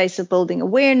in the space of building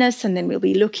awareness, and then we'll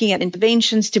be looking at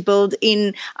interventions to build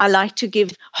in. I like to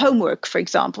give homework, for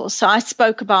example. So I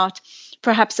spoke about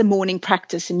perhaps a morning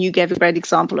practice, and you gave a great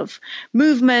example of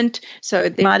movement. So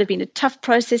there might have been a tough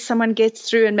process someone gets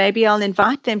through, and maybe I'll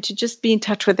invite them to just be in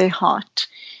touch with their heart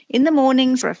in the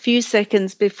morning for a few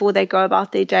seconds before they go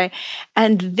about their day,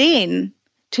 and then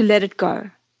to let it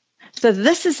go. So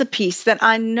this is a piece that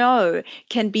I know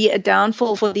can be a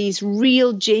downfall for these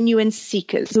real, genuine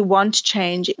seekers who want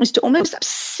change, is to almost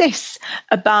obsess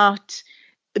about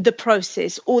the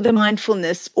process or the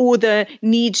mindfulness or the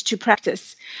need to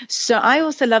practice. So I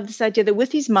also love this idea that with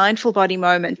these mindful body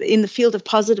moments in the field of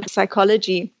positive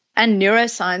psychology and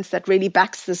neuroscience that really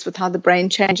backs this with how the brain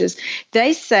changes,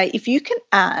 they say if you can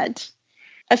add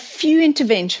a few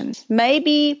interventions,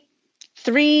 maybe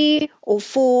 3 or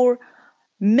 4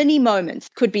 mini moments,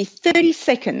 could be 30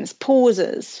 seconds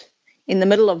pauses in the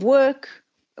middle of work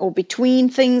or between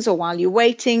things or while you're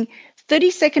waiting,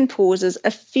 30-second pauses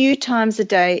a few times a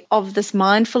day of this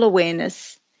mindful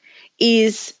awareness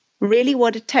is really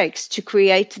what it takes to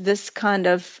create this kind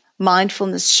of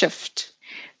mindfulness shift.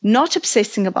 Not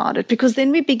obsessing about it, because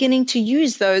then we're beginning to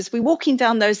use those. We're walking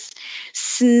down those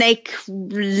like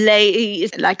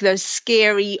those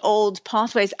scary old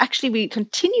pathways. Actually, we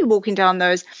continue walking down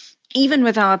those even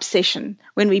with our obsession,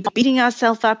 when we're beating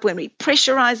ourselves up, when we're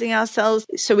pressurizing ourselves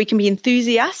so we can be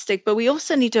enthusiastic, but we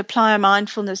also need to apply our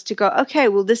mindfulness to go, okay,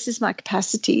 well, this is my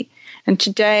capacity. And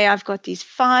today I've got these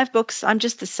 5 books. I'm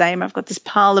just the same. I've got this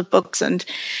pile of books and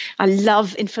I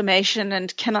love information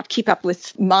and cannot keep up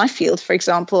with my field, for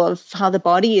example, of how the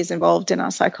body is involved in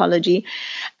our psychology.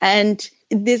 And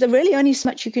there's really only so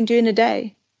much you can do in a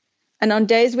day. And on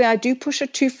days where I do push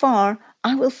it too far,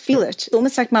 I will feel it. It's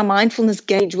almost like my mindfulness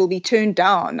gauge will be turned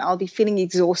down. I'll be feeling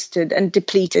exhausted and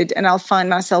depleted, and I'll find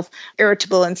myself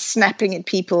irritable and snapping at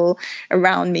people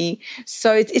around me.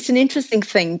 So it's an interesting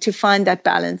thing to find that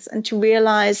balance and to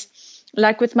realize,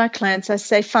 like with my clients, I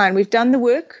say, fine, we've done the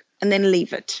work, and then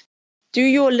leave it. Do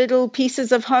your little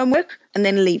pieces of homework and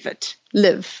then leave it.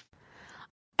 Live.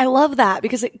 I love that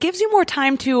because it gives you more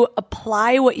time to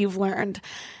apply what you've learned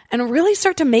and really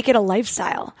start to make it a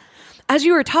lifestyle. As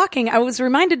you were talking, I was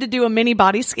reminded to do a mini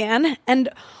body scan, and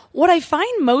what I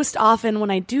find most often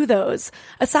when I do those,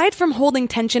 aside from holding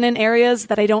tension in areas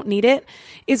that I don't need it,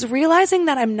 is realizing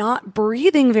that I'm not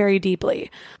breathing very deeply.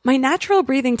 My natural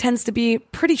breathing tends to be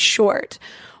pretty short,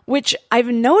 which I've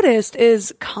noticed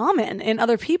is common in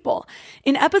other people.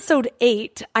 In episode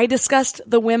 8, I discussed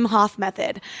the Wim Hof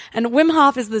method, and Wim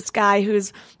Hof is this guy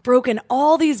who's broken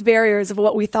all these barriers of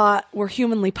what we thought were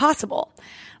humanly possible,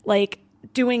 like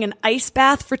doing an ice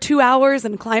bath for 2 hours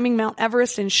and climbing Mount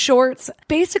Everest in shorts,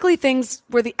 basically things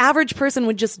where the average person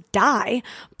would just die,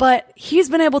 but he's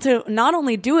been able to not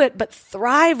only do it, but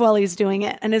thrive while he's doing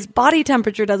it, and his body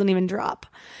temperature doesn't even drop.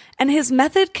 And his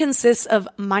method consists of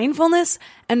mindfulness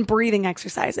and breathing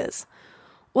exercises.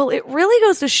 Well, it really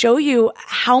goes to show you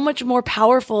how much more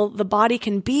powerful the body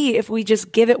can be if we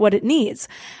just give it what it needs.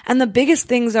 And the biggest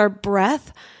things are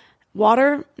breath,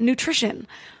 water, nutrition.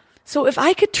 So if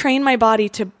I could train my body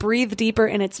to breathe deeper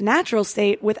in its natural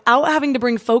state without having to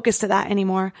bring focus to that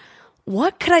anymore,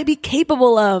 what could I be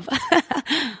capable of?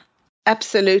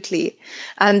 Absolutely.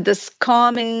 And this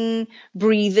calming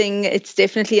breathing, it's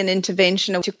definitely an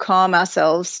intervention to calm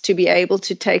ourselves, to be able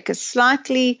to take a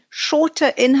slightly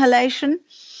shorter inhalation,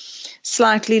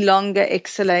 slightly longer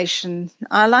exhalation.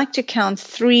 I like to count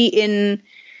 3 in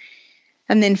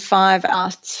and then 5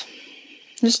 out.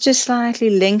 Just to slightly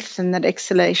lengthen that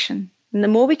exhalation. And the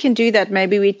more we can do that,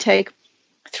 maybe we take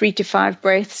 3 to 5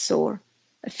 breaths or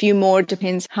a few more,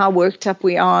 depends how worked up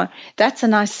we are. That's a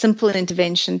nice simple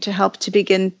intervention to help to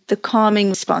begin the calming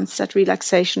response, that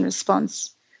relaxation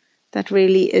response that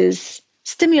really is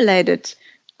stimulated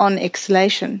on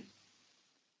exhalation.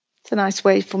 It's a nice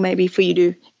way for you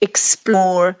to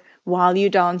explore while you're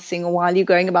dancing or while you're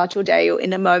going about your day or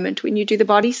in a moment when you do the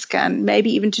body scan,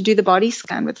 maybe even to do the body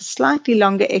scan with a slightly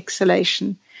longer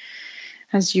exhalation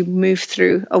as you move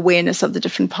through awareness of the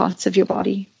different parts of your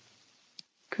body.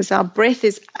 Because our breath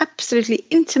is absolutely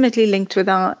intimately linked with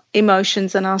our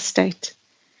emotions and our state.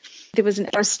 There was an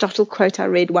Aristotle quote I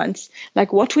read once,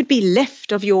 like, what would be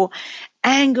left of your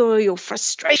anger or your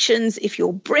frustrations if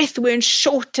your breath weren't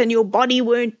short and your body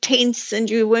weren't tense and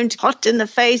you weren't hot in the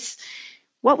face?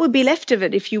 What would be left of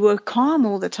it if you were calm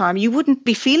all the time? You wouldn't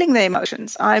be feeling the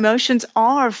emotions. Our emotions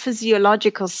are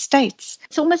physiological states.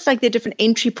 It's almost like they're different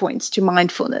entry points to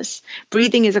mindfulness.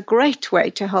 Breathing is a great way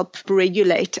to help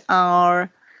regulate our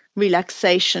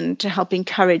relaxation, to help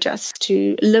encourage us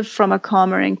to live from a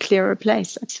calmer and clearer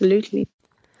place. Absolutely.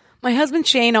 My husband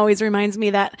Shane always reminds me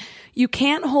that you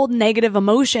can't hold negative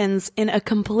emotions in a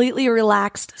completely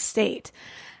relaxed state.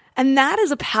 And that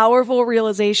is a powerful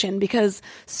realization because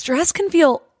stress can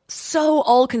feel so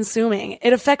all-consuming.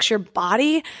 It affects your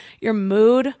body, your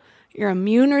mood, your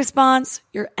immune response,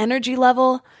 your energy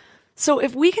level. So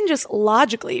if we can just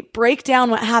logically break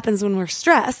down what happens when we're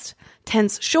stressed,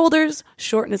 tense shoulders,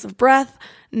 shortness of breath,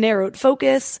 narrowed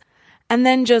focus, and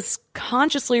then just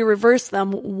consciously reverse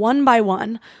them one by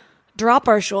one, drop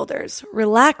our shoulders,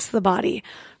 relax the body,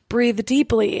 breathe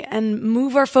deeply, and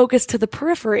move our focus to the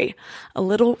periphery. A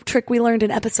little trick we learned in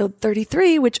episode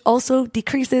 33, which also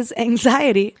decreases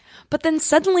anxiety. But then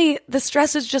suddenly the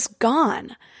stress is just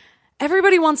gone.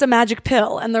 Everybody wants a magic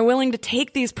pill, and they're willing to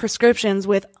take these prescriptions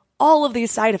with all of these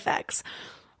side effects.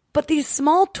 But these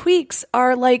small tweaks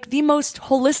are like the most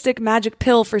holistic magic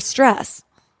pill for stress.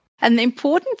 And the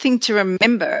important thing to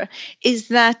remember is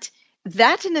that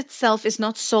in itself is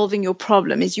not solving your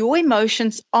problem, is your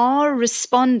emotions are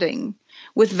responding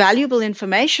with valuable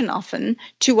information often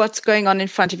to what's going on in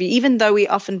front of you, even though we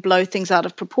often blow things out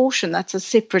of proportion. That's a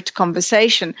separate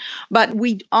conversation. But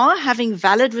we are having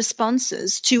valid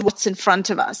responses to what's in front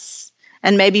of us,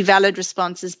 and maybe valid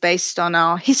responses based on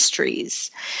our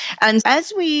histories. And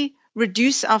as we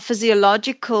reduce our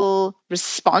physiological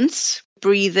response,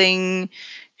 breathing,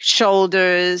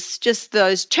 shoulders, just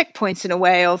those checkpoints in a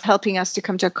way of helping us to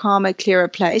come to a calmer, clearer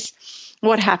place,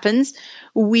 what happens?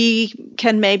 We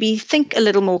can maybe think a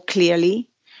little more clearly.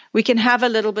 We can have a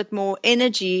little bit more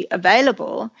energy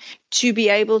available to be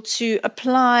able to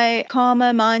apply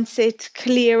calmer mindset,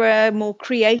 clearer, more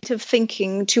creative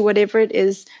thinking to whatever it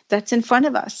is that's in front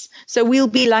of us. So we'll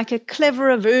be like a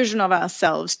cleverer version of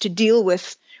ourselves to deal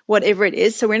with whatever it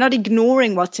is. So we're not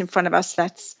ignoring what's in front of us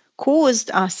that's caused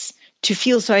us to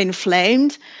feel so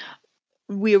inflamed.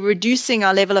 We're reducing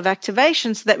our level of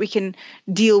activation so that we can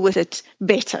deal with it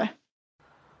better.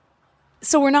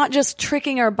 So we're not just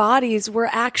tricking our bodies, we're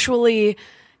actually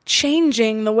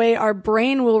changing the way our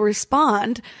brain will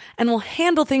respond and will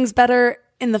handle things better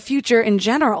in the future in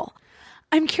general.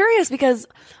 I'm curious because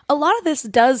a lot of this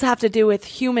does have to do with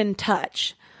human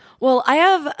touch. Well, I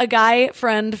have a guy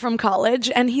friend from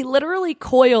college and he literally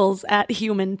coils at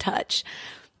human touch.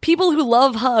 People who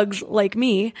love hugs like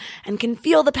me and can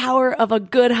feel the power of a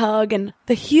good hug and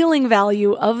the healing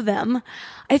value of them,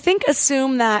 I think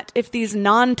assume that if these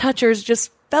non-touchers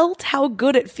just felt how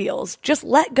good it feels, just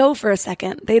let go for a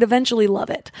second, they'd eventually love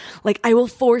it. Like, I will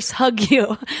force hug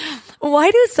you.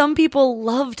 Why do some people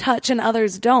love touch and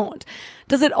others don't?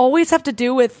 Does it always have to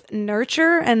do with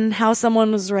nurture and how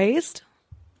someone was raised?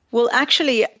 Well,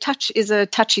 actually, touch is a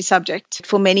touchy subject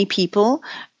for many people.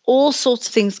 All sorts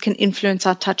of things can influence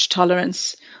our touch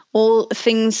tolerance. All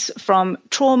things from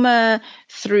trauma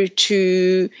through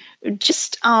to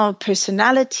just our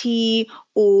personality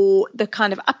or the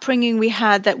kind of upbringing we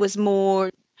had that was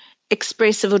more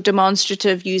expressive or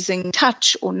demonstrative using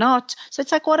touch or not. So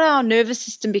it's like what our nervous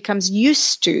system becomes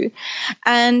used to,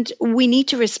 and we need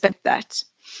to respect that.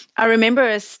 I remember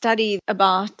a study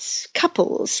about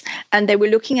couples, and they were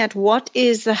looking at what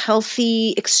is a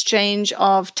healthy exchange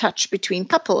of touch between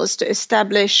couples to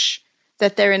establish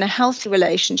that they're in a healthy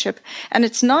relationship. And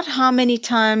it's not how many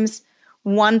times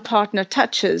one partner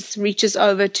reaches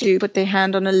over to put their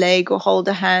hand on a leg or hold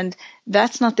a hand.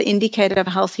 That's not the indicator of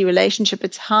a healthy relationship.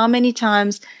 It's how many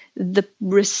times the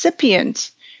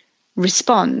recipient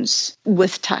responds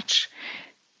with touch.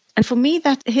 And for me,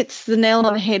 that hits the nail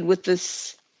on the head with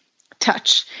this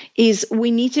touch, is we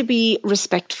need to be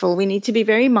respectful. We need to be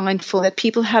very mindful that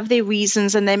people have their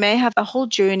reasons and they may have a whole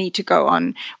journey to go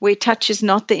on where touch is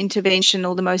not the intervention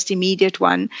or the most immediate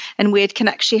one, and where it can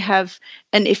actually have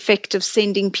an effect of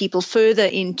sending people further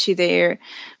into their,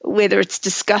 whether it's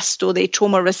disgust or their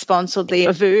trauma response or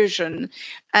their aversion.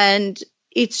 And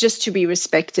it's just to be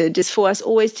respected. It's for us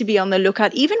always to be on the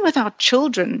lookout, even with our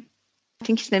children. I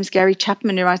think his name's Gary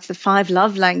Chapman, who writes the 5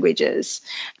 love languages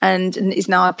and is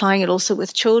now applying it also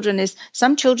with children, is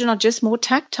some children are just more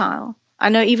tactile. I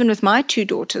know even with my 2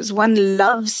 daughters, one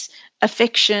loves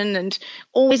affection and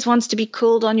always wants to be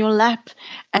curled on your lap,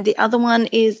 and the other one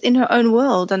is in her own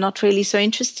world and not really so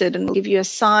interested and will give you a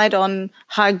side-on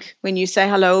hug when you say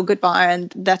hello or goodbye,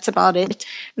 and that's about it.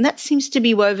 And that seems to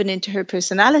be woven into her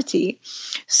personality.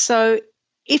 So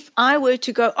if I were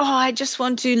to go, I just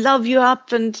want to love you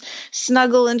up and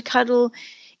snuggle and cuddle,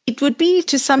 it would be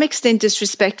to some extent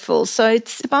disrespectful. So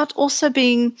it's about also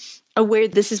being aware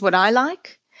this is what I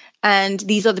like, and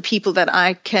these are the people that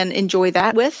I can enjoy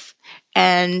that with.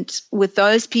 And with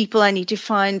those people, I need to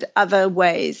find other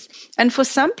ways. And for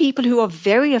some people who are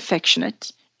very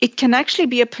affectionate, it can actually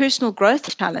be a personal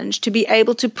growth challenge to be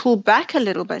able to pull back a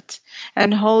little bit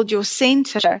and hold your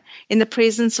center in the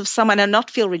presence of someone and not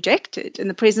feel rejected, in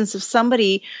the presence of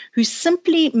somebody who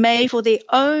simply may, for their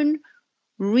own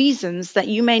reasons that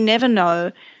you may never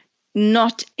know,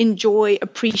 not enjoy,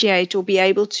 appreciate, or be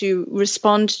able to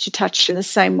respond to touch in the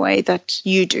same way that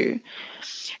you do.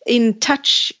 In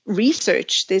touch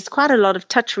research, there's quite a lot of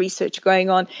touch research going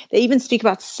on. They even speak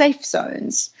about safe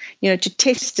zones, to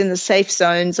test in the safe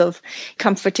zones of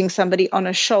comforting somebody on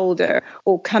a shoulder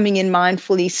or coming in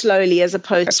mindfully slowly as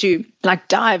opposed to like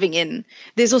diving in.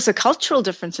 There's also cultural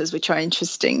differences which are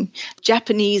interesting.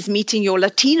 Japanese meeting your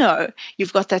Latino,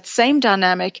 you've got that same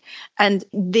dynamic, and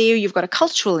there you've got a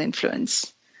cultural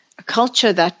influence, a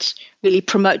culture that really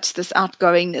promotes this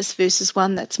outgoingness versus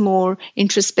one that's more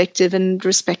introspective and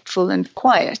respectful and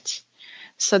quiet.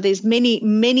 So there's many,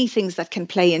 many things that can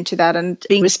play into that, and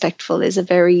being respectful is a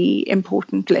very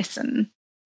important lesson.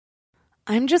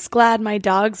 I'm just glad my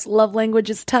dog's love language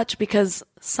is touch, because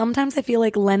sometimes I feel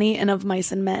like Lenny in Of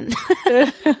Mice and Men.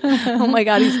 Oh my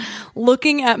God, he's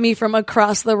looking at me from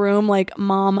across the room like,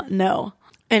 Mom, no.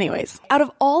 Anyways, out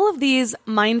of all of these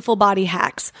mindful body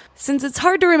hacks, since it's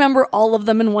hard to remember all of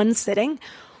them in one sitting,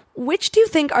 which do you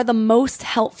think are the most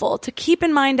helpful to keep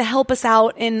in mind to help us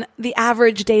out in the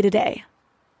average day-to-day?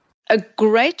 A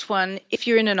great one, if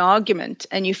you're in an argument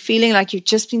and you're feeling like you've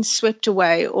just been swept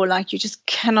away or like you just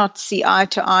cannot see eye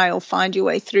to eye or find your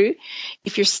way through.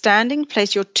 If you're standing,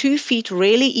 place your 2 feet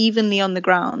really evenly on the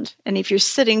ground. And if you're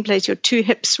sitting, place your 2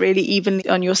 hips really evenly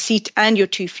on your seat and your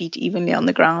 2 feet evenly on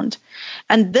the ground.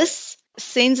 And this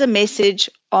sends a message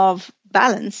of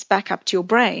balance back up to your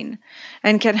brain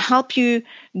and can help you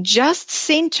just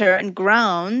center and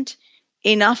ground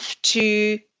enough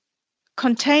to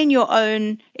contain your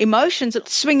own emotions,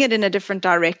 swing it in a different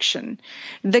direction.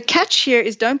 The catch here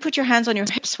is don't put your hands on your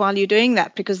hips while you're doing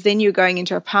that, because then you're going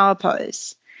into a power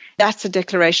pose. That's a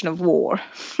declaration of war.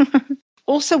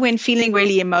 Also, when feeling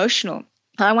really emotional,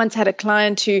 I once had a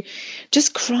client who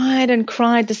just cried and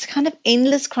cried, this kind of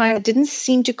endless crying that didn't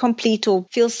seem to complete or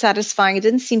feel satisfying. It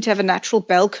didn't seem to have a natural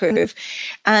bell curve.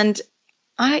 And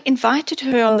I invited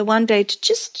her on the one day to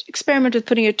just experiment with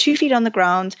putting her 2 feet on the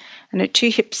ground and her 2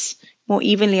 hips more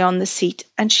evenly on the seat.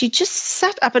 And she just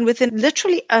sat up, and within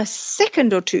literally a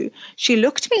second or two, she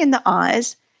looked me in the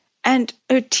eyes and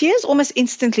her tears almost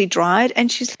instantly dried.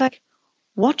 And she's like,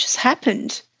 what just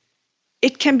happened?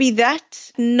 It can be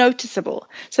that noticeable.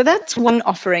 So that's one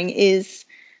offering, is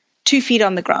 2 feet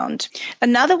on the ground.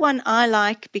 Another one I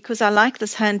like, because I like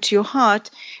this hand to your heart,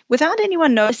 without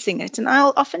anyone noticing it. And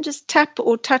I'll often just tap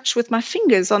or touch with my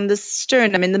fingers on the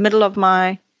sternum in the middle of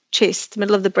my chest, the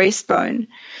middle of the breastbone.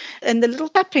 And the little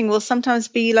tapping will sometimes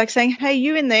be like saying, hey,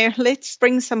 you in there, let's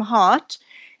bring some heart.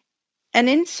 And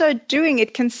in so doing,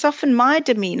 it can soften my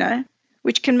demeanor,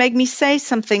 which can make me say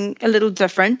something a little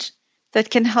different that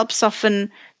can help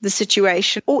soften the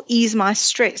situation or ease my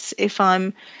stress if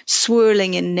I'm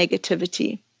swirling in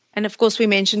negativity. And of course, we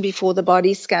mentioned before the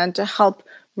body scan to help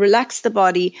relax the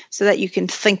body so that you can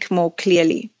think more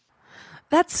clearly.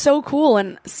 That's so cool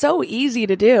and so easy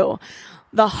to do.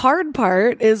 The hard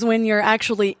part is when you're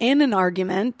actually in an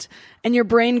argument and your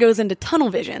brain goes into tunnel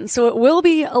vision. So it will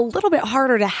be a little bit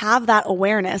harder to have that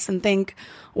awareness and think,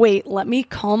 wait, let me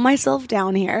calm myself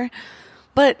down here.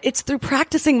 But it's through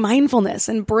practicing mindfulness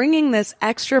and bringing this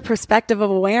extra perspective of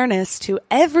awareness to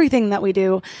everything that we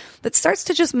do that starts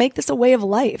to just make this a way of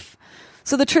life.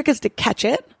 So the trick is to catch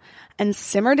it and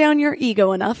simmer down your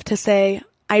ego enough to say,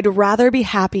 I'd rather be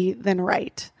happy than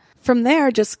right. From there,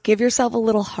 just give yourself a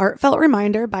little heartfelt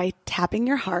reminder by tapping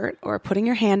your heart or putting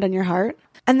your hand on your heart.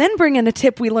 And then bring in a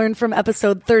tip we learned from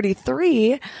episode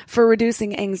 33 for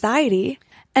reducing anxiety,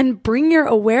 and bring your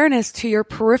awareness to your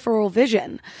peripheral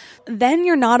vision. Then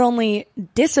you're not only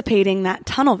dissipating that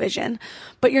tunnel vision,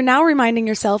 but you're now reminding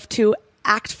yourself to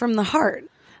act from the heart.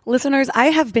 Listeners, I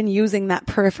have been using that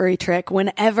periphery trick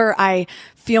whenever I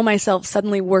feel myself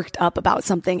suddenly worked up about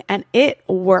something, and it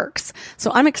works. So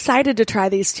I'm excited to try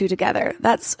these two together.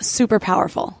 That's super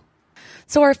powerful.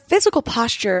 So our physical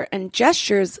posture and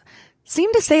gestures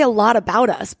seem to say a lot about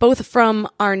us, both from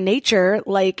our nature,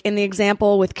 like in the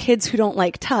example with kids who don't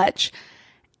like touch,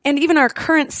 and even our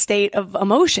current state of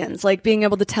emotions, like being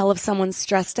able to tell if someone's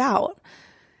stressed out.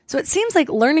 So it seems like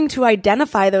learning to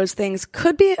identify those things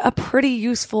could be a pretty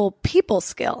useful people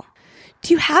skill.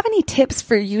 Do you have any tips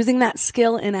for using that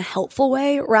skill in a helpful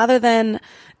way rather than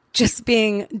just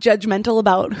being judgmental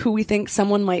about who we think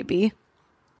someone might be?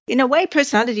 In a way,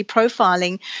 personality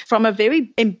profiling from a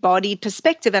very embodied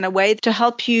perspective and a way to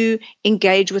help you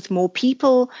engage with more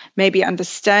people, maybe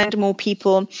understand more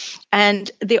people.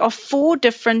 And there are 4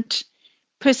 different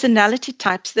personality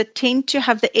types that tend to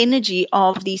have the energy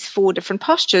of these 4 different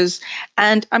postures.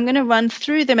 And I'm going to run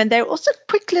through them. And they're also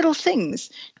quick little things.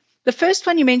 The first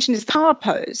one you mentioned is the power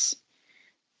pose.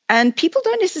 And people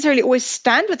don't necessarily always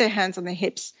stand with their hands on their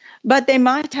hips, but they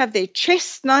might have their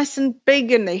chest nice and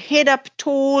big and their head up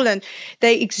tall, and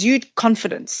they exude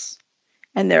confidence.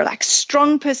 And they're like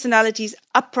strong personalities,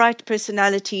 upright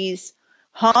personalities,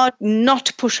 hard, not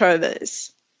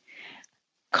pushovers.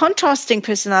 Contrasting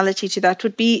personality to that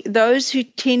would be those who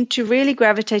tend to really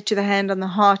gravitate to the hand on the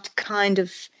heart kind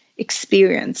of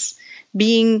experience,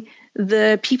 being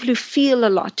the people who feel a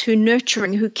lot, who are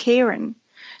nurturing, who are caring.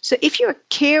 So if you're a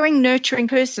caring, nurturing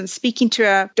person speaking to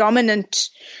a dominant,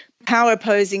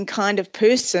 power-posing kind of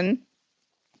person,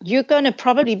 you're going to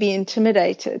probably be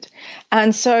intimidated.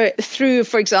 And so through,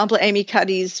 for example, Amy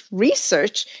Cuddy's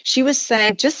research, she was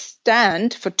saying just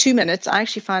stand for 2 minutes. I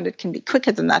actually find it can be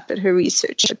quicker than that, but her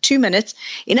research, 2 minutes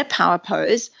in a power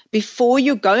pose before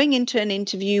you're going into an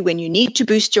interview when you need to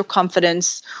boost your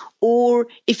confidence, or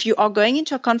if you are going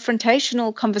into a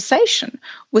confrontational conversation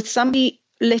with somebody,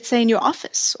 let's say in your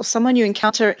office, or someone you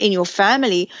encounter in your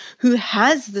family who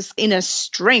has this inner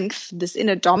strength, this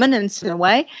inner dominance in a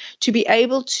way, to be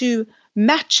able to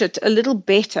match it a little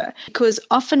better. Because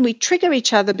often we trigger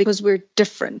each other because we're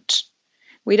different.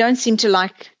 We don't seem to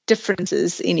like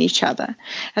differences in each other.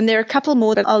 And there are a couple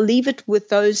more that I'll leave it with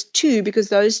those two, because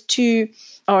those two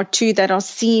are two that are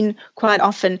seen quite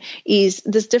often, is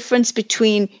this difference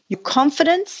between your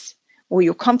confidence or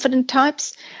your confident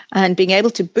types, and being able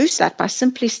to boost that by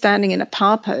simply standing in a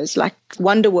power pose like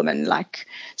Wonder Woman, like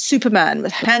Superman,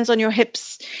 with hands on your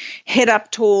hips, head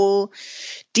up tall,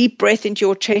 deep breath into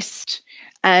your chest,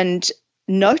 and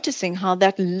noticing how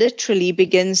that literally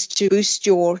begins to boost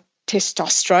your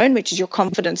testosterone, which is your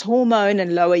confidence hormone,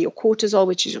 and lower your cortisol,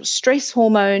 which is your stress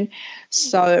hormone.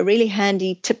 So a really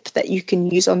handy tip that you can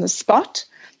use on the spot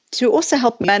to also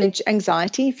help manage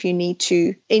anxiety if you need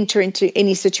to enter into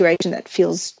any situation that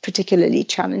feels particularly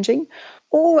challenging.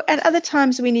 Or at other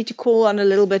times, we need to call on a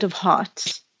little bit of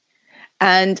heart.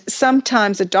 And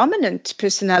sometimes a dominant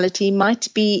personality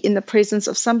might be in the presence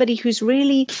of somebody who's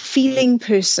really feeling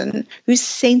person, who's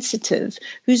sensitive,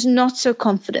 who's not so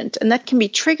confident, and that can be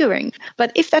triggering.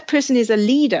 But if that person is a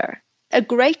leader, a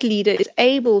great leader is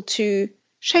able to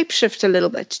shapeshift a little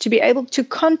bit, to be able to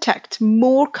contact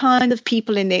more kind of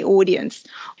people in their audience.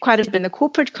 Quite often in the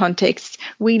corporate context,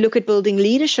 we look at building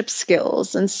leadership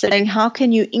skills and saying, how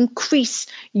can you increase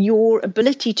your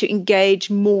ability to engage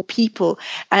more people?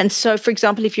 And so, for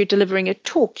example, if you're delivering a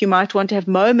talk, you might want to have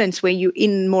moments where you're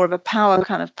in more of a power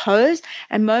kind of pose,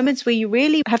 and moments where you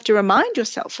really have to remind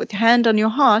yourself with your hand on your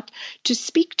heart to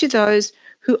speak to those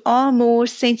who are more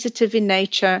sensitive in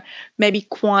nature, maybe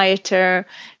quieter,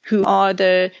 who are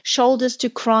the shoulders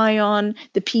to cry on,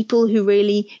 the people who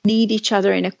really need each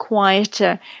other in a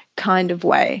quieter kind of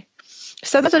way.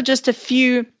 So those are just a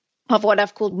few of what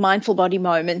I've called mindful body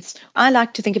moments. I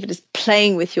like to think of it as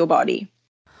playing with your body.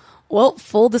 Well,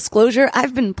 full disclosure,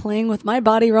 I've been playing with my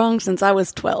body wrong since I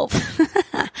was 12.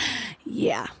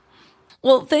 Yeah.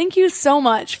 Well, thank you so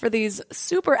much for these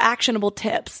super actionable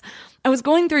tips. I was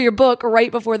going through your book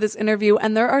right before this interview,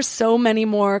 and there are so many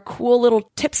more cool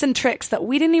little tips and tricks that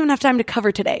we didn't even have time to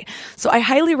cover today. So I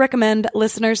highly recommend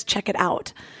listeners check it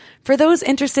out. For those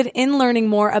interested in learning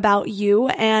more about you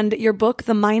and your book,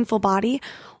 The Mindful Body,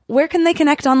 where can they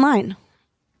connect online?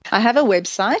 I have a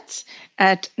website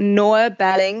at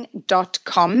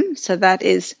noaballing.com. So that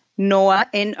is Noa,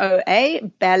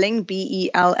 N-O-A, Balling,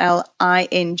 B-E-L-L-I-N-G.com.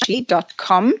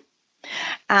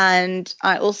 And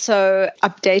I also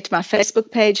update my Facebook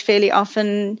page fairly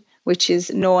often, which is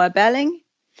Noa Balling.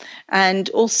 And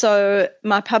also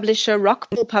my publisher,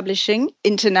 Rockpool Publishing,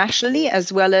 internationally,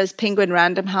 as well as Penguin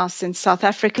Random House in South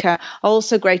Africa, are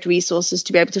also great resources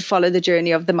to be able to follow the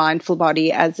journey of the mindful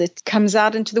body as it comes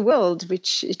out into the world,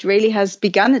 which it really has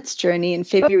begun its journey in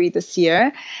February this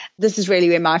year. This is really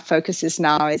where my focus is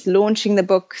now, is launching the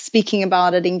book, speaking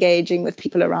about it, engaging with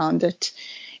people around it.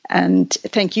 And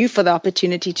thank you for the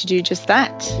opportunity to do just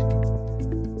that.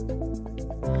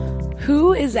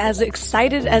 Who is as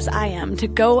excited as I am to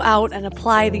go out and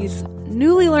apply these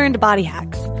newly learned body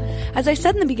hacks? As I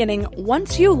said in the beginning,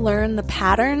 once you learn the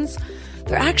patterns,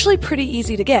 they're actually pretty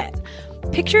easy to get.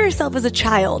 Picture yourself as a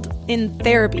child in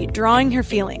therapy, drawing your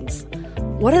feelings.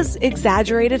 What does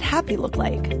exaggerated happy look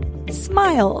like?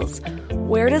 Smiles.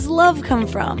 Where does love come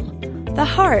from? The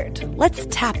heart. Let's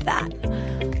tap that.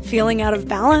 Feeling out of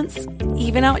balance?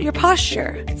 Even out your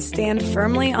posture. Stand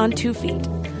firmly on 2 feet.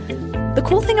 The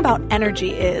cool thing about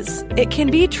energy is it can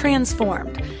be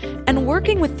transformed. And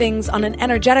working with things on an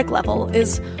energetic level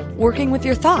is working with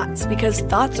your thoughts, because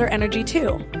thoughts are energy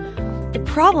too. The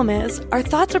problem is our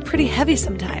thoughts are pretty heavy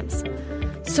sometimes.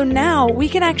 So now we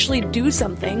can actually do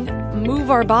something, move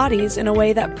our bodies in a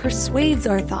way that persuades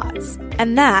our thoughts.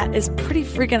 And that is pretty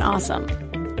freaking awesome.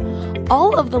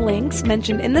 All of the links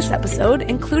mentioned in this episode,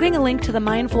 including a link to the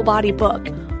Mindful Body book,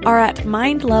 are at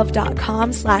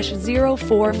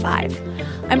mindlove.com/045.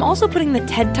 I'm also putting the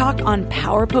TED Talk on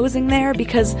power posing there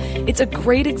because it's a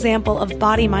great example of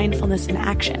body mindfulness in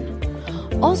action.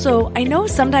 Also, I know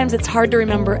sometimes it's hard to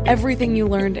remember everything you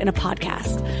learned in a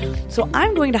podcast, so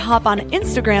I'm going to hop on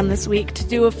Instagram this week to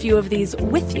do a few of these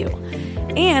with you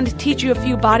and teach you a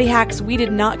few body hacks we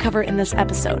did not cover in this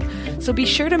episode. So be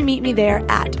sure to meet me there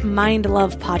at Mind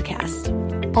Love Podcast.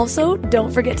 Also,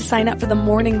 don't forget to sign up for the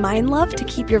Morning Mind Love to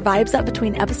keep your vibes up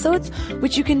between episodes,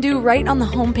 which you can do right on the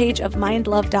homepage of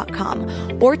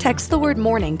mindlove.com or text the word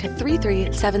morning to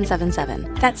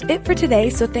 33777. That's it for today,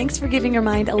 so thanks for giving your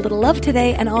mind a little love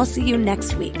today, and I'll see you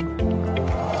next week.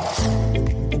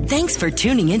 Thanks for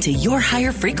tuning into Your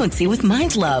Higher Frequency with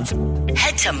Mind Love.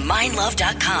 Head to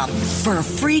mindlove.com for a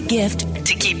free gift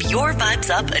to keep your vibes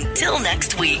up until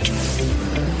next week.